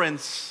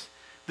deliverance.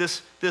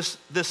 This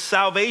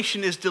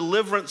salvation is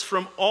deliverance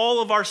from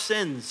all of our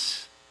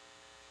sins.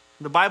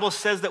 The Bible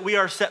says that we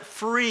are set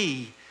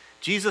free.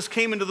 Jesus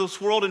came into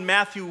this world in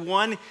Matthew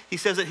 1. He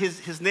says that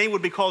his name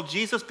would be called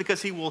Jesus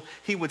because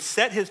he would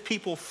set his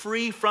people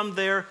free from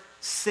their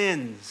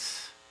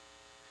sins.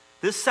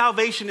 This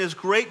salvation is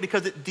great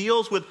because it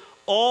deals with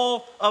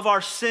all of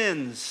our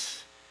sins.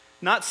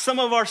 Not some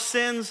of our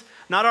sins,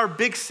 not our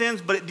big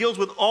sins, but it deals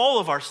with all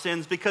of our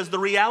sins, because the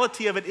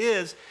reality of it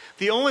is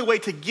the only way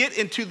to get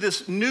into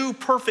this new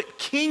perfect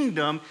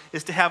kingdom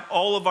is to have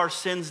all of our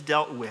sins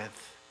dealt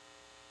with.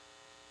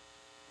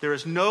 There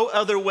is no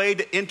other way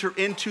to enter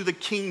into the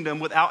kingdom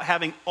without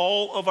having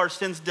all of our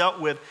sins dealt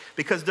with,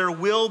 because there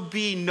will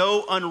be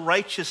no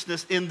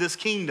unrighteousness in this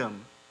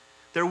kingdom.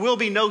 There will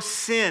be no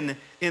sin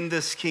in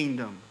this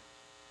kingdom.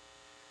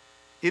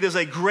 It is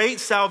a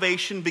great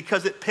salvation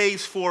because it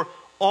pays for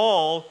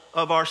all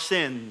of our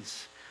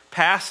sins.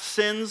 Past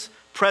sins,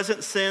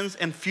 present sins,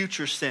 and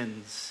future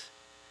sins.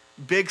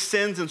 Big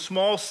sins and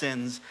small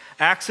sins.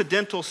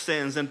 Accidental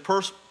sins and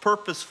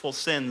purposeful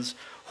sins.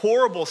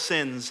 Horrible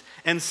sins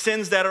and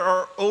sins that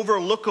are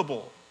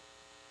overlookable.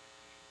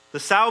 The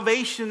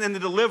salvation and the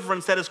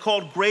deliverance that is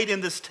called great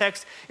in this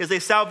text is a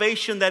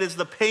salvation that is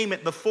the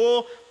payment, the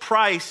full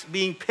price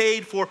being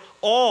paid for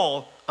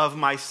all of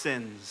my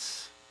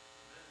sins.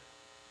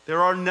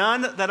 There are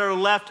none that are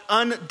left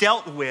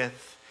undealt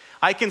with.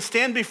 I can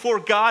stand before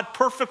God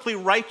perfectly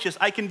righteous.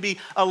 I can be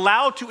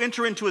allowed to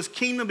enter into his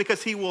kingdom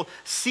because he will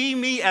see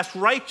me as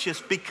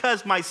righteous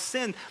because my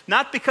sin,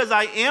 not because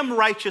I am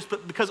righteous,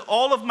 but because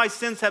all of my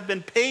sins have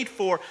been paid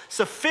for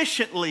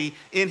sufficiently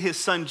in his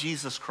son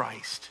Jesus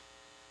Christ.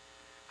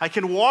 I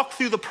can walk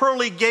through the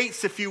pearly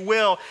gates, if you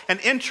will, and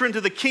enter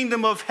into the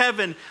kingdom of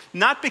heaven,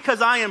 not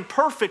because I am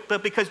perfect,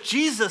 but because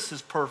Jesus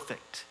is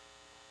perfect.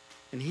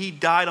 And he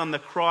died on the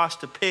cross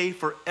to pay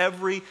for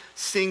every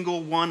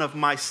single one of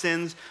my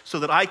sins so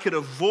that I could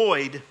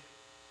avoid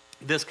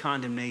this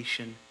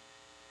condemnation.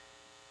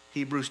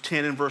 Hebrews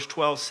 10 and verse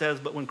 12 says,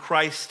 but when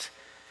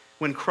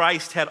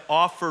Christ had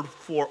offered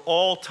for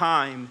all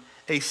time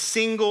a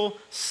single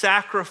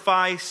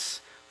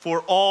sacrifice for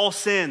all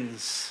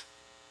sins,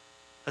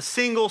 a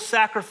single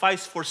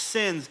sacrifice for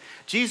sins.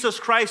 Jesus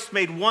Christ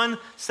made one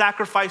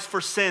sacrifice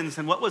for sins.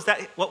 And what was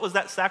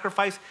that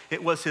sacrifice?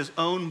 It was his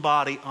own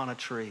body on a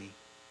tree.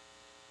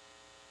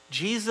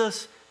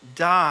 Jesus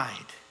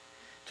died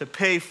to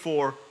pay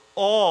for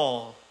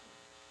all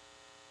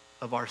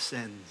of our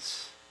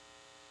sins.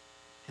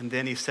 And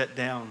then he sat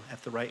down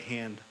at the right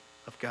hand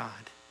of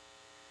God.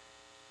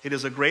 It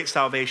is a great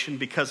salvation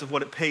because of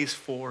what it pays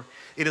for.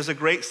 It is a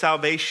great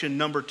salvation,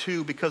 number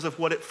two, because of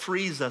what it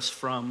frees us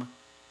from,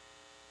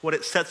 what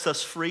it sets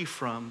us free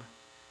from.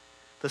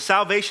 The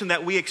salvation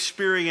that we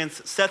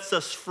experience sets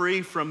us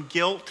free from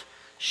guilt,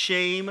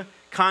 shame,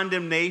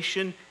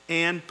 condemnation,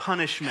 and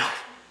punishment.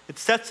 It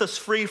sets us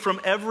free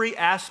from every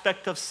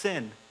aspect of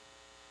sin.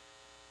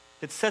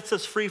 It sets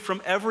us free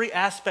from every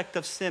aspect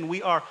of sin.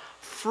 We are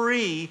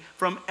free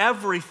from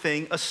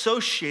everything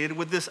associated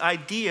with this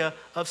idea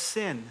of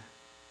sin.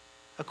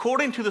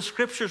 According to the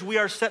scriptures, we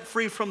are set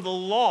free from the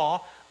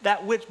law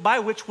by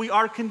which we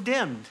are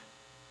condemned.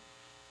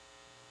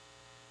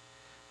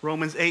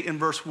 Romans 8 and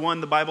verse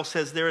 1, the Bible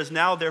says, there is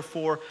now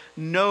therefore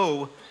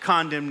no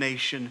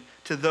condemnation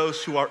to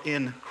those who are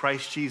in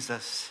Christ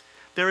Jesus.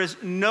 There is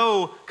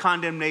no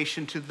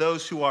condemnation to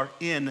those who are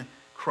in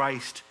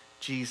Christ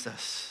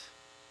Jesus.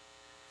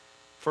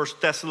 1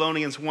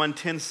 Thessalonians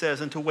 1:10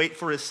 says, and to wait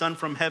for his Son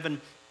from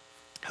heaven,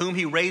 whom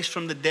he raised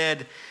from the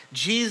dead,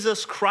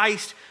 Jesus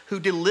Christ, who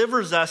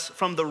delivers us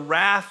from the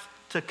wrath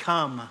to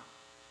come.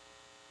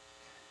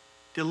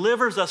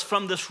 Delivers us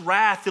from this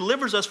wrath,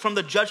 delivers us from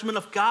the judgment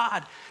of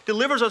God,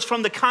 delivers us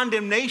from the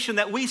condemnation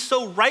that we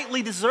so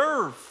rightly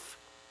deserve,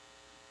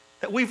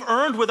 that we've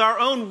earned with our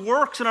own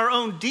works and our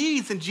own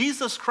deeds, and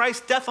Jesus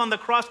Christ's death on the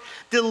cross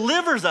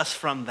delivers us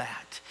from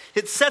that.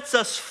 It sets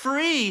us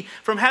free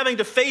from having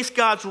to face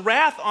God's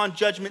wrath on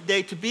Judgment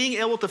Day to being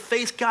able to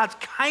face God's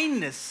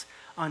kindness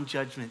on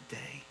Judgment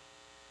Day.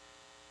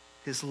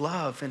 His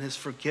love and his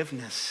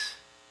forgiveness.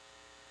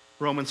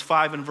 Romans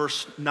 5 and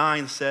verse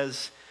 9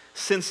 says,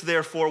 since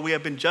therefore we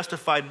have been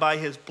justified by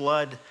his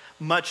blood,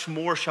 much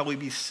more shall we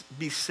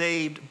be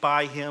saved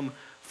by him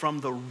from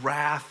the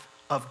wrath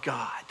of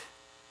God.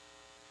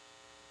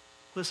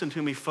 Listen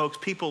to me, folks.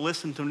 People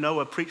listened to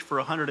Noah preach for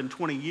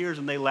 120 years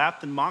and they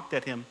laughed and mocked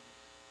at him.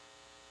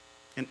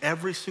 And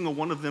every single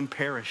one of them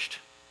perished.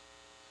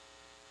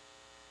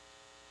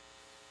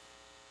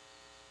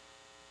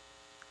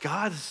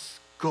 God's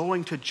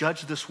going to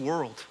judge this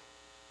world.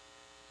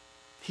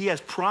 He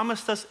has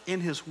promised us in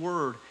his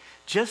word,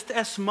 just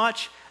as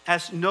much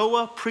as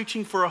Noah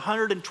preaching for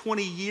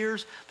 120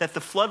 years that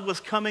the flood was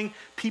coming,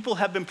 people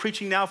have been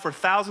preaching now for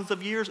thousands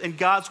of years, and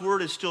God's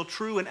word is still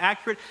true and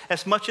accurate.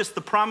 As much as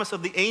the promise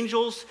of the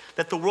angels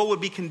that the world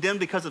would be condemned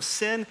because of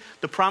sin,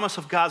 the promise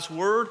of God's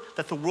word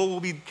that the world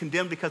will be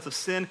condemned because of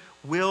sin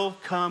will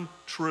come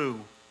true.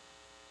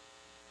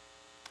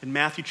 In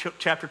Matthew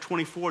chapter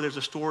 24, there's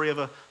a story of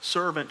a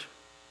servant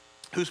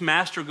whose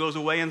master goes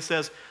away and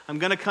says, I'm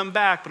going to come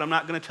back, but I'm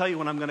not going to tell you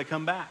when I'm going to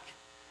come back.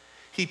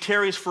 He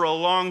tarries for a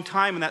long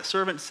time, and that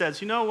servant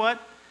says, you know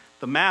what?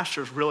 The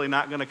master's really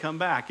not going to come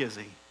back, is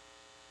he?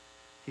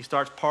 He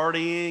starts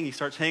partying, he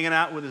starts hanging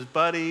out with his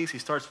buddies, he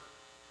starts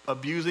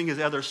abusing his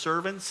other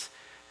servants,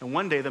 and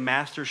one day the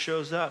master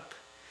shows up,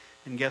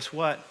 and guess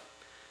what?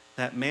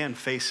 That man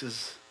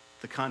faces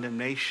the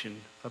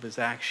condemnation of his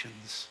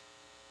actions.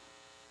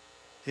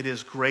 It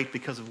is great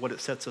because of what it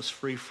sets us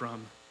free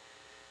from.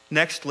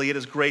 Nextly, it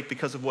is great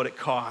because of what it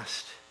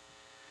cost.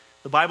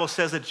 The Bible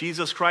says that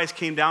Jesus Christ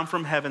came down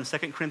from heaven. 2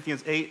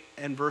 Corinthians 8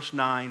 and verse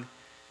 9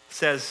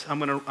 says, I'm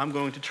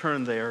going to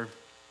turn there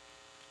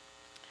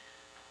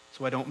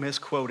so I don't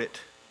misquote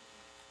it.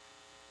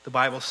 The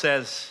Bible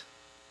says,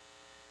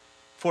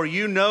 for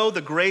you know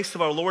the grace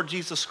of our Lord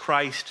Jesus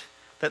Christ,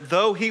 that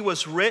though he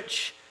was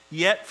rich,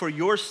 yet for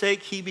your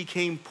sake he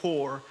became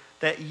poor,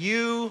 that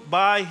you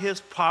by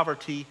his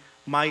poverty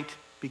might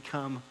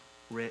become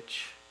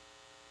rich.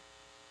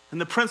 And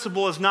the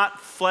principle is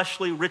not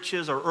fleshly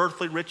riches or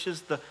earthly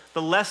riches.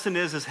 The lesson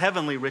is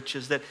heavenly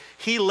riches, that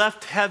he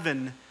left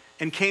heaven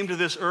and came to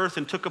this earth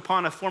and took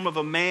upon a form of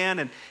a man,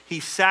 and he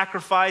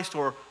sacrificed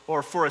or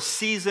for a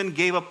season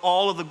gave up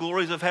all of the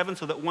glories of heaven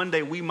so that one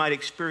day we might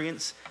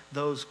experience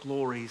those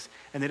glories.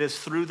 And it is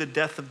through the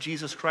death of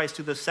Jesus Christ,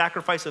 through the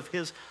sacrifice of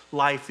his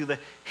life, through the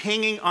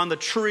hanging on the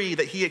tree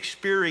that he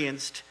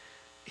experienced,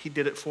 he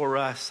did it for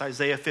us.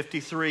 Isaiah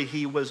 53,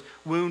 he was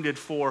wounded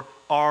for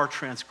our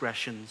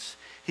transgressions.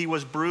 He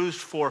was bruised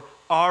for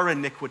our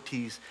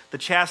iniquities. The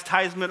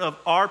chastisement of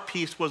our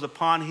peace was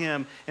upon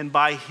him, and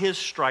by his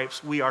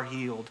stripes we are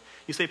healed.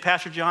 You say,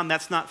 Pastor John,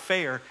 that's not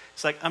fair.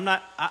 It's like,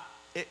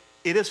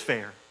 it is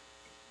fair.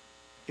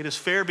 It is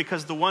fair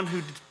because the one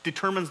who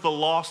determines the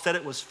law said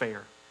it was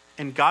fair.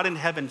 And God in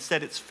heaven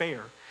said it's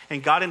fair.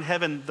 And God in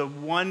heaven, the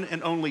one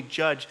and only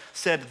judge,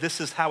 said this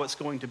is how it's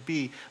going to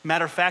be.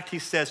 Matter of fact, he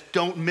says,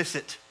 don't miss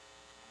it.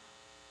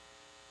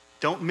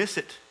 Don't miss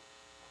it.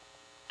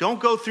 Don't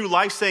go through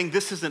life saying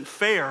this isn't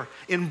fair.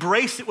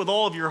 Embrace it with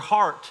all of your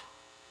heart.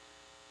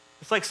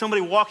 It's like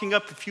somebody walking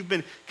up, if you've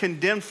been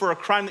condemned for a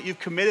crime that you've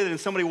committed and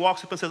somebody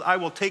walks up and says, I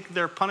will take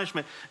their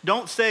punishment.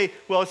 Don't say,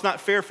 well, it's not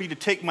fair for you to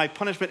take my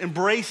punishment.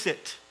 Embrace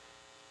it.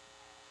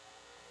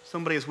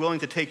 Somebody is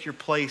willing to take your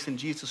place, and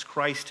Jesus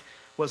Christ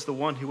was the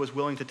one who was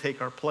willing to take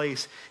our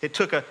place. It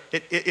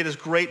is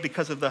great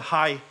because of the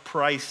high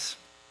price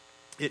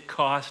it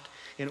cost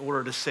in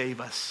order to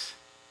save us.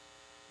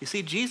 You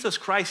see, Jesus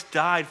Christ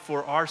died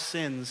for our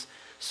sins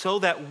so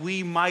that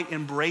we might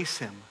embrace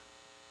him.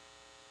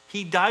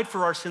 He died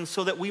for our sins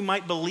so that we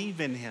might believe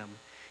in him.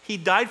 He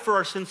died for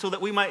our sins so that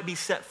we might be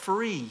set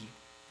free,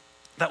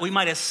 that we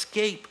might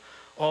escape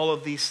all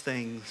of these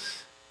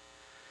things.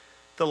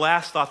 The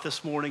last thought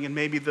this morning, and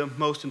maybe the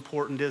most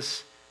important,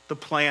 is the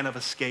plan of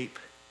escape.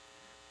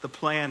 The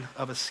plan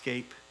of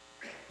escape.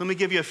 Let me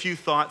give you a few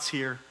thoughts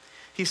here.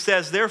 He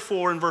says,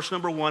 therefore, in verse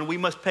number 1, we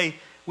must pay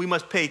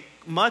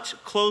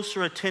much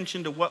closer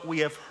attention to what we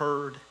have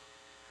heard.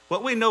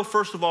 What we know,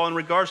 first of all, in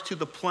regards to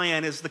the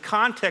plan is the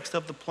context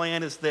of the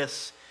plan is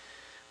this.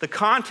 The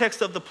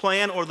context of the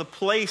plan, or the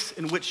place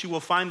in which you will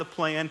find the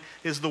plan,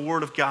 is the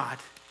Word of God.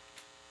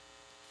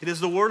 It is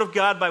the Word of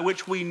God by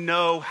which we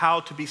know how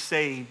to be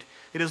saved.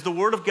 It is the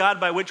Word of God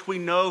by which we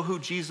know who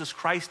Jesus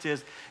Christ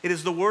is. It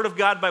is the Word of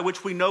God by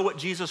which we know what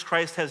Jesus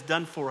Christ has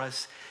done for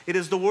us. It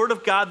is the Word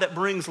of God that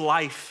brings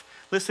life.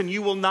 Listen,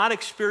 you will not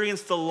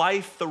experience the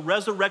life, the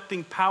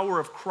resurrecting power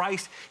of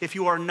Christ if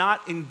you are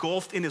not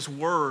engulfed in his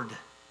word.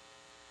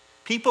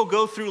 People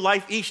go through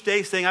life each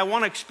day saying, I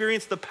want to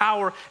experience the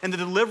power and the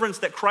deliverance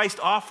that Christ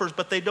offers,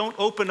 but they don't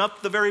open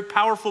up the very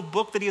powerful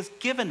book that he has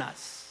given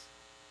us.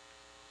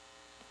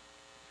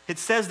 It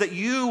says that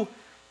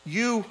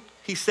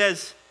he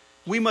says,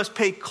 we must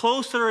pay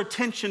closer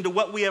attention to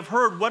what we have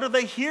heard. What are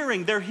they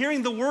hearing? They're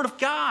hearing the word of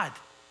God.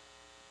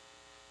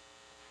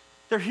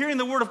 They're hearing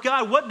the word of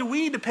God. What do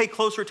we need to pay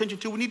closer attention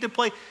to? We need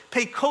to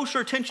pay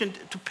closer attention,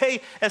 to pay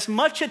as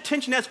much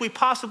attention as we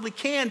possibly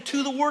can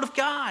to the word of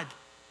God.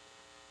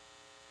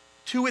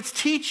 to its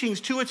teachings,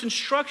 to its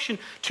instruction,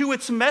 to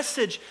its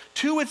message,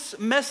 to its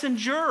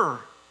messenger.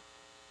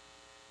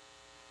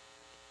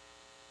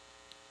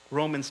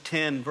 Romans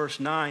 10, verse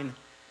 9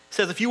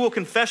 says, if you will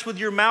confess with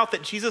your mouth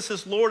that Jesus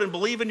is Lord and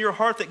believe in your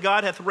heart that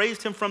God hath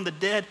raised him from the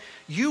dead,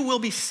 you will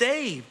be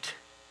saved.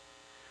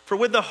 For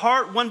with the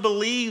heart one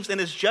believes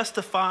and is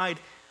justified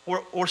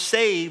or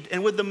saved,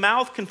 and with the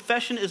mouth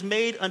confession is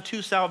made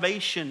unto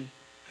salvation.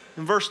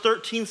 And verse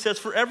 13 says,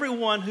 for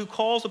everyone who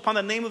calls upon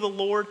the name of the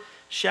Lord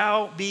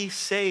shall be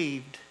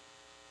saved.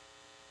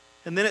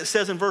 And then it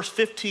says in verse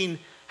 15,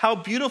 how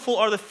beautiful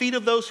are the feet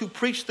of those who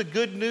preach the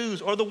good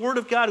news, or the word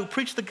of God, who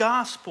preach the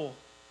gospel.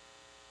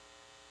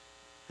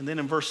 And then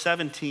in verse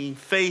 17,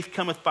 faith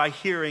cometh by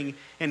hearing,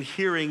 and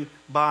hearing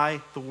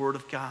by the word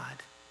of God.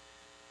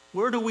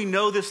 Where do we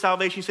know this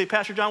salvation? You say,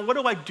 Pastor John, what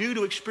do I do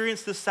to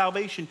experience this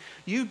salvation?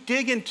 You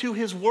dig into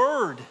his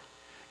word.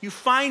 You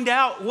find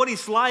out what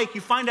he's like. You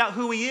find out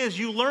who he is.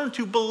 You learn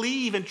to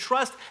believe and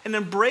trust and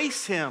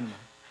embrace him.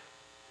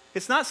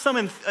 It's not some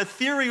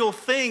ethereal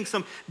thing,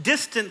 some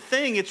distant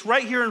thing. It's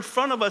right here in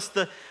front of us.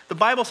 The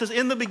Bible says,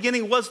 in the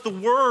beginning was the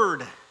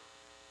Word.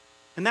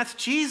 And that's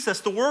Jesus.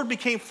 The Word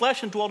became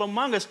flesh and dwelt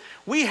among us.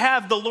 We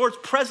have the Lord's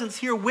presence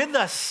here with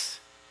us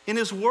in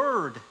his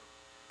Word.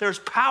 There's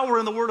power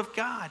in the Word of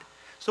God.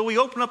 So we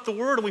open up the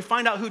Word and we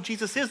find out who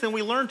Jesus is, and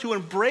we learn to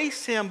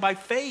embrace him by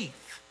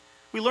faith.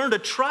 We learn to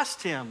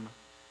trust him.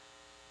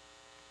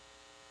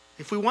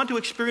 If we want to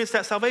experience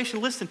that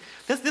salvation, listen,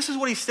 this is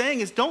what he's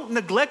saying is don't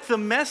neglect the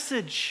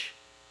message.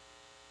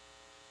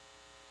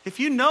 If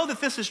you know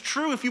that this is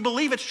true, if you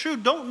believe it's true,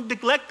 don't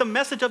neglect the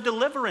message of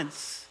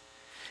deliverance.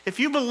 If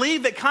you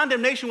believe that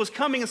condemnation was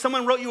coming and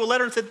someone wrote you a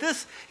letter and said,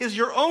 this is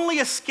your only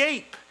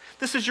escape,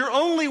 this is your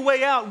only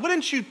way out,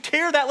 wouldn't you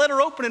tear that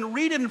letter open and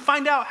read it and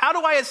find out, how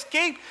do I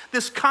escape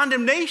this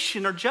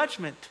condemnation or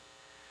judgment?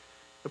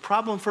 The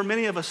problem for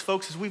many of us,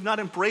 folks, is we've not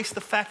embraced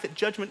the fact that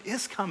judgment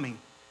is coming.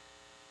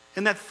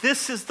 And that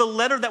this is the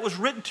letter that was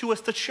written to us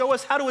to show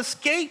us how to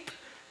escape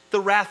the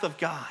wrath of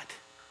God.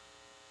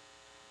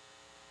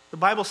 The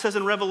Bible says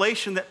in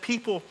Revelation that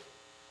people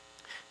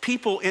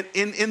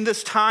in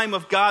this time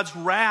of God's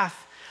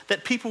wrath,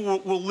 that people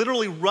will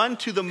literally run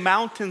to the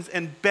mountains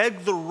and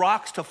beg the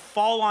rocks to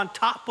fall on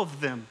top of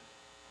them.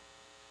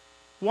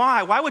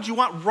 Why? Why would you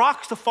want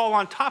rocks to fall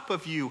on top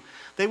of you?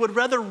 They would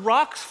rather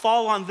rocks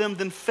fall on them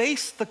than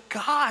face the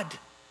God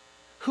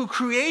who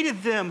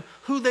created them,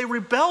 who they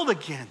rebelled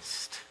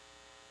against.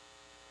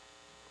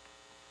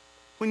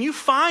 When you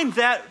find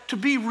that to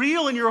be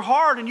real in your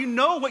heart and you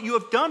know what you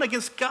have done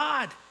against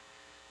God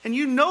and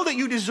you know that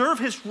you deserve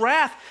his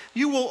wrath,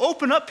 you will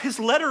open up his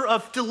letter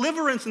of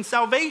deliverance and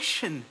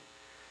salvation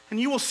and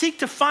you will seek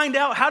to find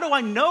out, how do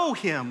I know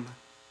him?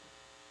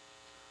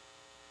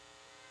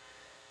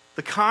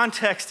 The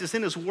context is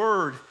in his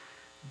word.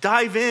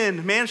 Dive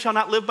in. Man shall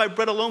not live by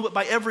bread alone, but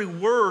by every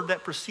word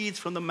that proceeds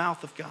from the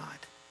mouth of God.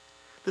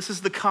 This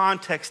is the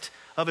context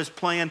of his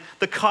plan.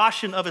 The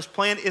caution of his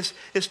plan is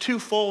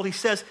twofold. He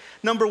says,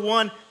 number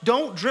one,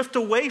 don't drift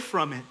away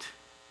from it.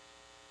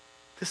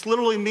 This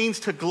literally means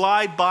to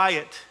glide by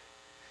it.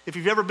 If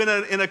you've ever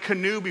been in a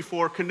canoe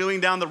before,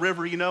 canoeing down the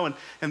river,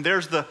 and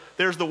there's the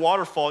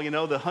waterfall, the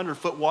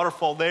 100-foot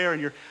waterfall there,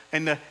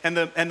 and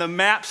the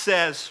map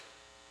says,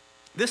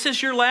 this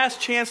is your last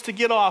chance to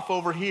get off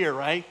over here,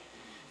 right?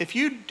 If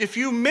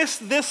you miss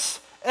this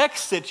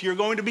exit, you're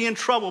going to be in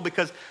trouble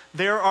because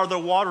there are the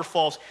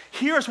waterfalls.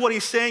 Here's what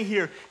he's saying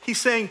here. He's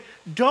saying,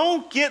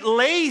 don't get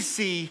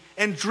lazy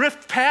and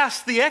drift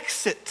past the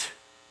exit.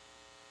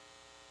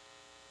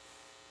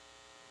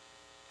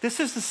 This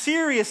is the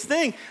serious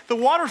thing. The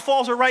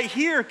waterfalls are right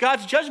here.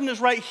 God's judgment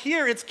is right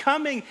here. It's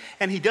coming.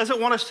 And he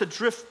doesn't want us to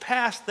drift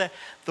past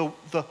the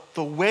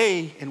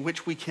way in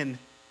which we can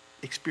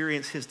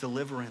experience his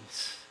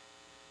deliverance.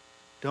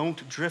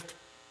 Don't drift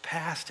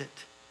past it.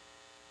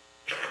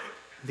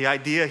 The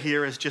idea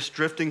here is just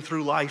drifting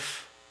through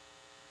life,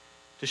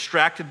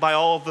 distracted by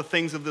all of the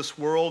things of this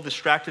world,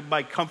 distracted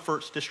by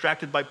comforts,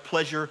 distracted by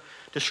pleasure,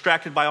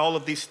 distracted by all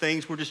of these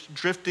things. We're just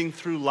drifting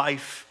through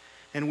life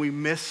and we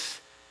miss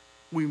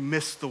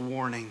the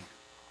warning.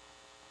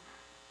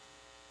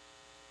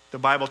 The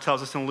Bible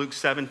tells us in Luke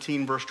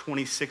 17, verse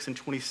 26 and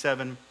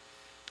 27,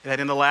 that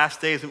in the last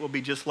days it will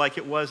be just like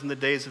it was in the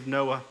days of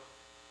Noah.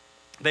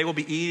 They will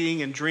be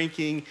eating and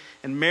drinking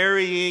and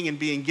marrying and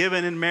being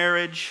given in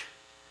marriage.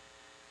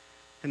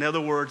 In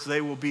other words,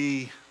 they will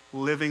be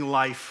living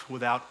life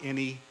without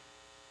any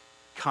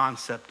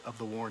concept of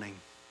the warning.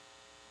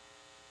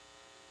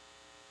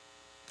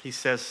 He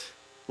says,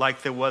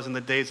 like there was in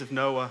the days of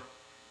Noah,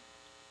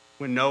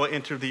 when Noah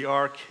entered the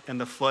ark and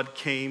the flood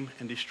came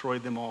and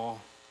destroyed them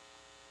all.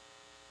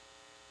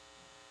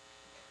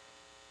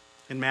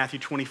 In Matthew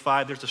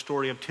 25, there's a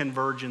story of 10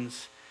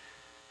 virgins,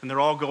 and they're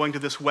all going to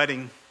this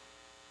wedding.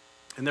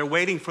 And they're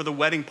waiting for the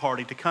wedding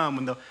party to come.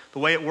 And the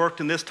way it worked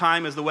in this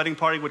time is the wedding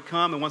party would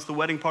come, and once the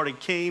wedding party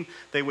came,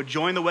 they would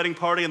join the wedding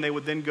party, and they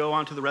would then go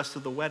on to the rest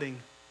of the wedding.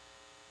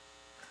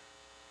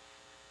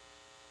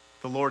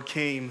 The Lord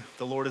came.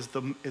 The Lord is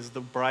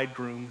the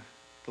bridegroom.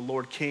 the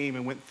Lord came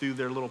and went through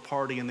their little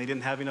party and they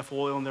didn't have enough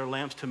oil in their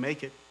lamps to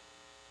make it.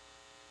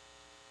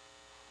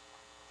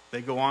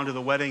 They go on to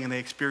the wedding and they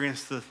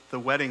experience the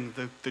wedding,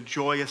 the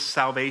joyous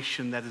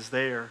salvation that is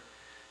there.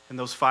 And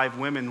those 5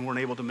 women weren't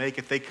able to make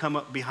it. They come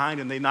up behind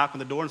and they knock on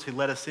the door and say,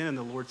 "Let us in." And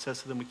the Lord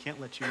says to them, "We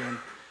can't let you in,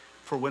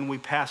 for when we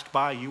passed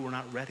by, you were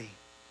not ready."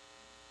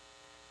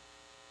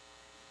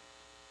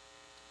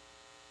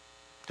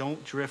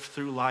 Don't drift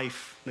through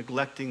life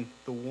neglecting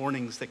the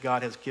warnings that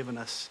God has given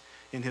us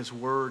in his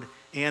word,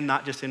 and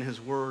not just in his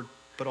word,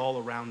 but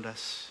all around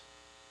us.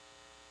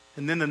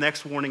 And then the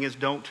next warning is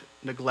don't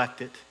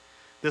neglect it.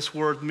 This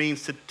word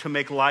means to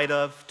make light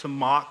of, to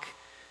mock,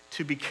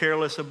 to be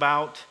careless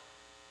about,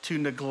 to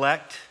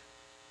neglect,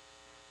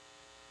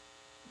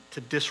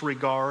 to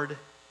disregard.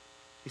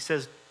 He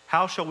says,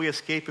 how shall we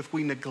escape if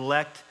we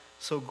neglect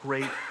so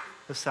great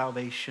a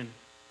salvation?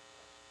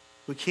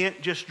 We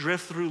can't just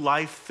drift through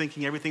life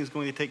thinking everything's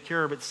going to take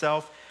care of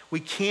itself.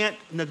 We can't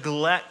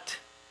neglect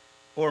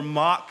or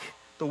mock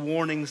the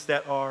warnings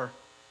that are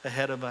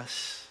ahead of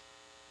us.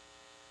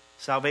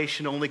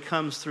 Salvation only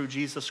comes through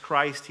Jesus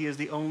Christ. He is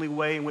the only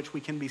way in which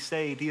we can be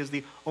saved. He is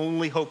the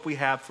only hope we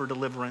have for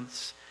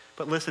deliverance.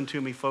 But listen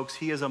to me, folks.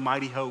 He is a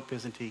mighty hope,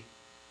 isn't he?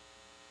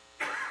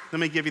 Let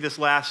me give you this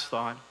last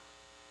thought.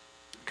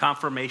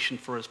 Confirmation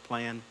for his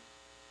plan.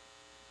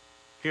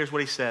 Here's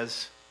what he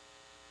says.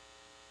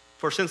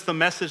 For since the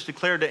message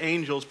declared to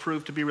angels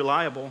proved to be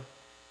reliable,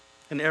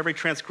 and every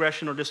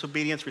transgression or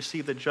disobedience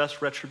received the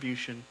just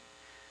retribution.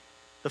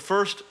 The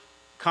first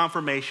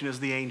confirmation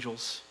is the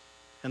angels,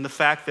 and the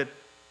fact that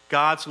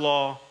God's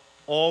law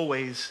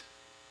always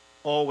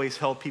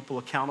held people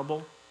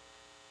accountable,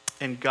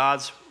 and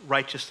God's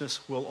righteousness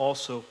will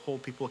also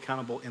hold people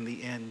accountable in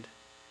the end.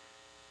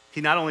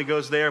 He not only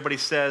goes there, but he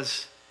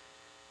says,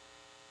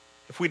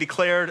 if we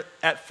declared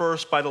at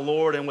first by the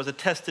Lord and was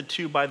attested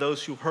to by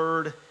those who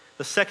heard.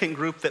 The second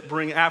group that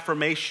bring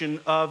affirmation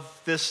of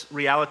this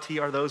reality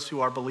are those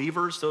who are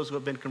believers, those who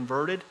have been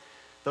converted,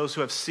 those who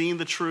have seen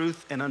the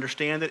truth and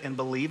understand it and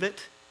believe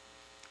it.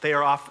 They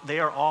are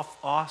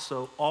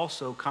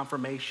also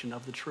confirmation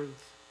of the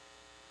truth.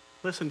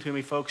 Listen to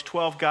me, folks.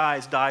 12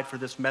 guys died for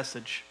this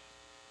message.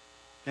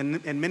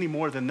 And many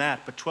more than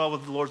that, but 12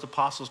 of the Lord's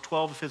apostles,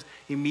 12 of his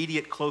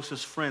immediate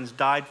closest friends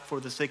died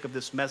for the sake of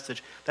this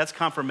message. That's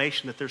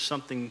confirmation that there's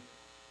something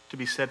to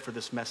be said for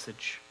this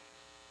message.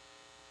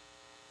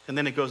 And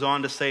then it goes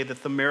on to say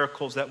that the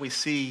miracles that we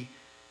see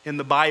in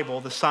the Bible,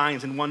 the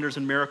signs and wonders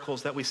and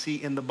miracles that we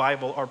see in the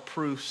Bible are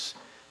proofs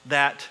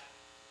that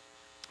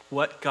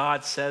what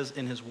God says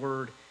in his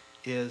word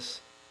is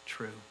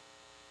true.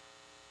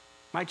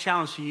 My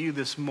challenge to you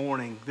this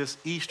morning, this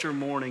Easter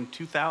morning,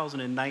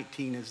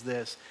 2019, is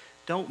this.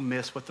 Don't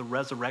miss what the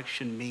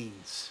resurrection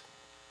means.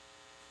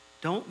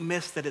 Don't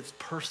miss that it's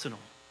personal.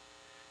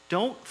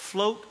 Don't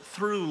float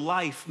through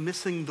life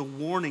missing the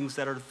warnings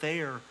that are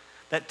there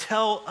that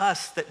tell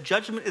us that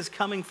judgment is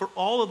coming for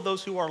all of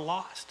those who are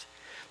lost.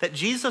 That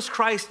Jesus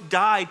Christ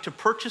died to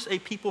purchase a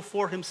people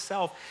for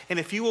himself. And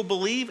if you will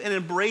believe and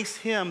embrace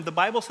him, the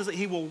Bible says that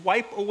he will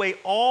wipe away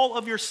all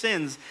of your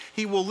sins.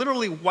 He will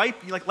literally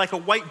wipe, like a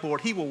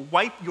whiteboard, he will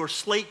wipe your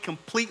slate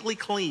completely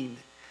clean.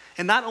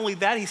 And not only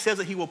that, he says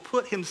that he will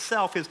put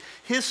himself,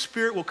 his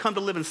spirit will come to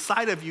live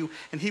inside of you,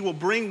 and he will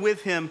bring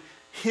with him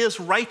his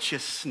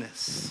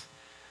righteousness.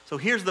 So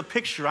here's the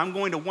picture. I'm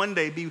going to one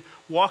day be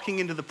walking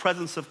into the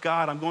presence of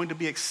God. I'm going to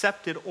be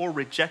accepted or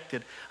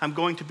rejected. I'm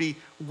going to be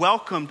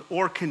welcomed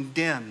or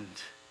condemned.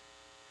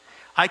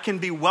 I can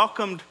be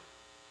welcomed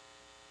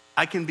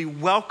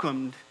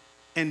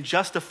and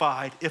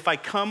justified if I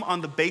come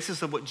on the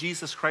basis of what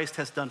Jesus Christ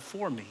has done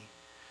for me.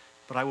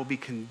 But I will be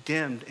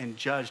condemned and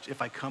judged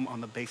if I come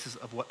on the basis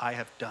of what I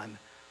have done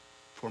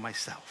for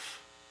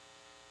myself.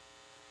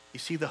 You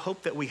see, the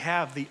hope that we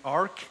have, the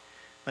ark,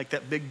 like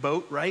that big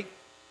boat, right?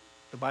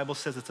 The Bible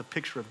says it's a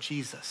picture of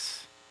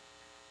Jesus.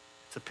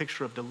 It's a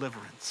picture of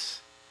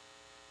deliverance.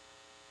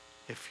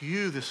 If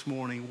you this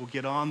morning will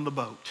get on the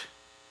boat,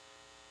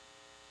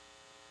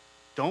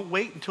 don't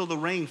wait until the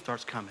rain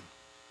starts coming,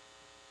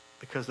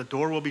 because the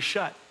door will be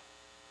shut.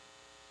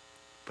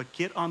 But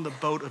get on the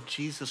boat of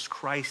Jesus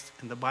Christ,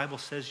 and the Bible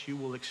says you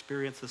will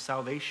experience a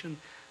salvation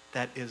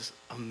that is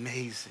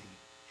amazing.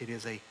 It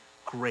is a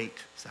great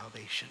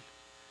salvation.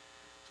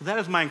 So that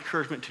is my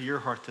encouragement to your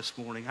heart this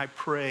morning. I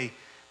pray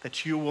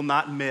that you will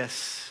not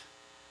miss,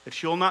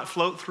 that you'll not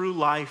float through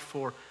life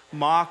or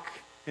mock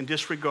and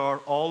disregard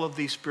all of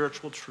these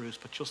spiritual truths,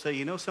 but you'll say,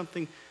 you know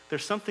something,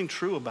 there's something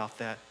true about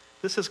that.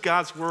 This is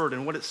God's word,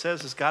 and what it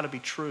says has got to be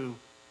true.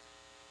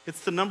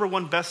 It's the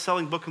 #1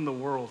 best-selling book in the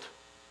world.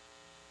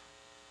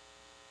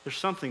 There's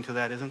something to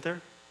that, isn't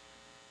there?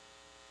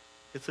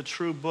 It's a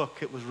true book.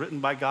 It was written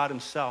by God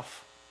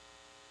himself.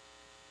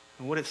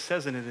 And what it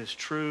says in it is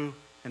true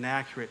and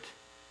accurate.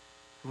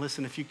 And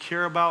listen, if you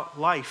care about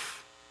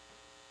life,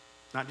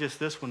 not just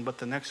this one, but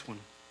the next one,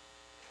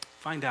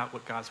 find out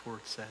what God's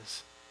word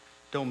says.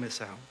 Don't miss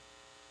out.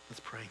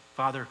 Let's pray.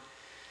 Father,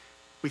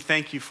 we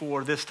thank you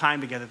for this time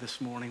together this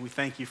morning. We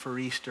thank you for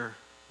Easter,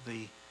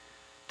 the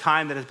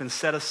time that has been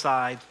set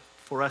aside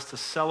for us to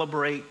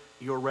celebrate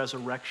your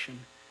resurrection.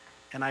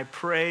 And I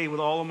pray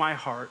with all of my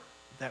heart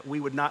that we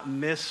would not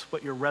miss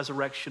what your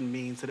resurrection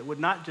means, that it would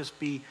not just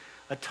be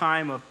a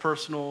time of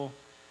personal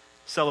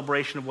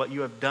celebration of what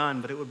you have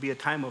done, but it would be a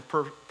time of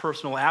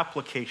personal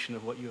application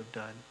of what you have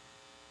done.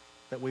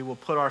 That we will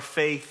put our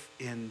faith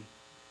in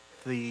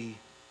the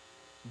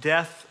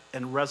death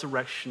and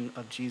resurrection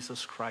of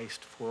Jesus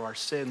Christ for our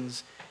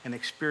sins and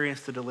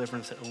experience the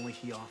deliverance that only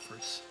he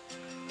offers.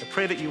 I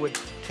pray that you would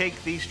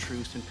take these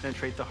truths and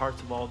penetrate the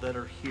hearts of all that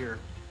are here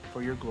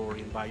for your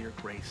glory and by your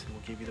grace. And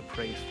we'll give you the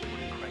praise for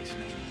it in Christ's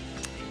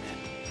name.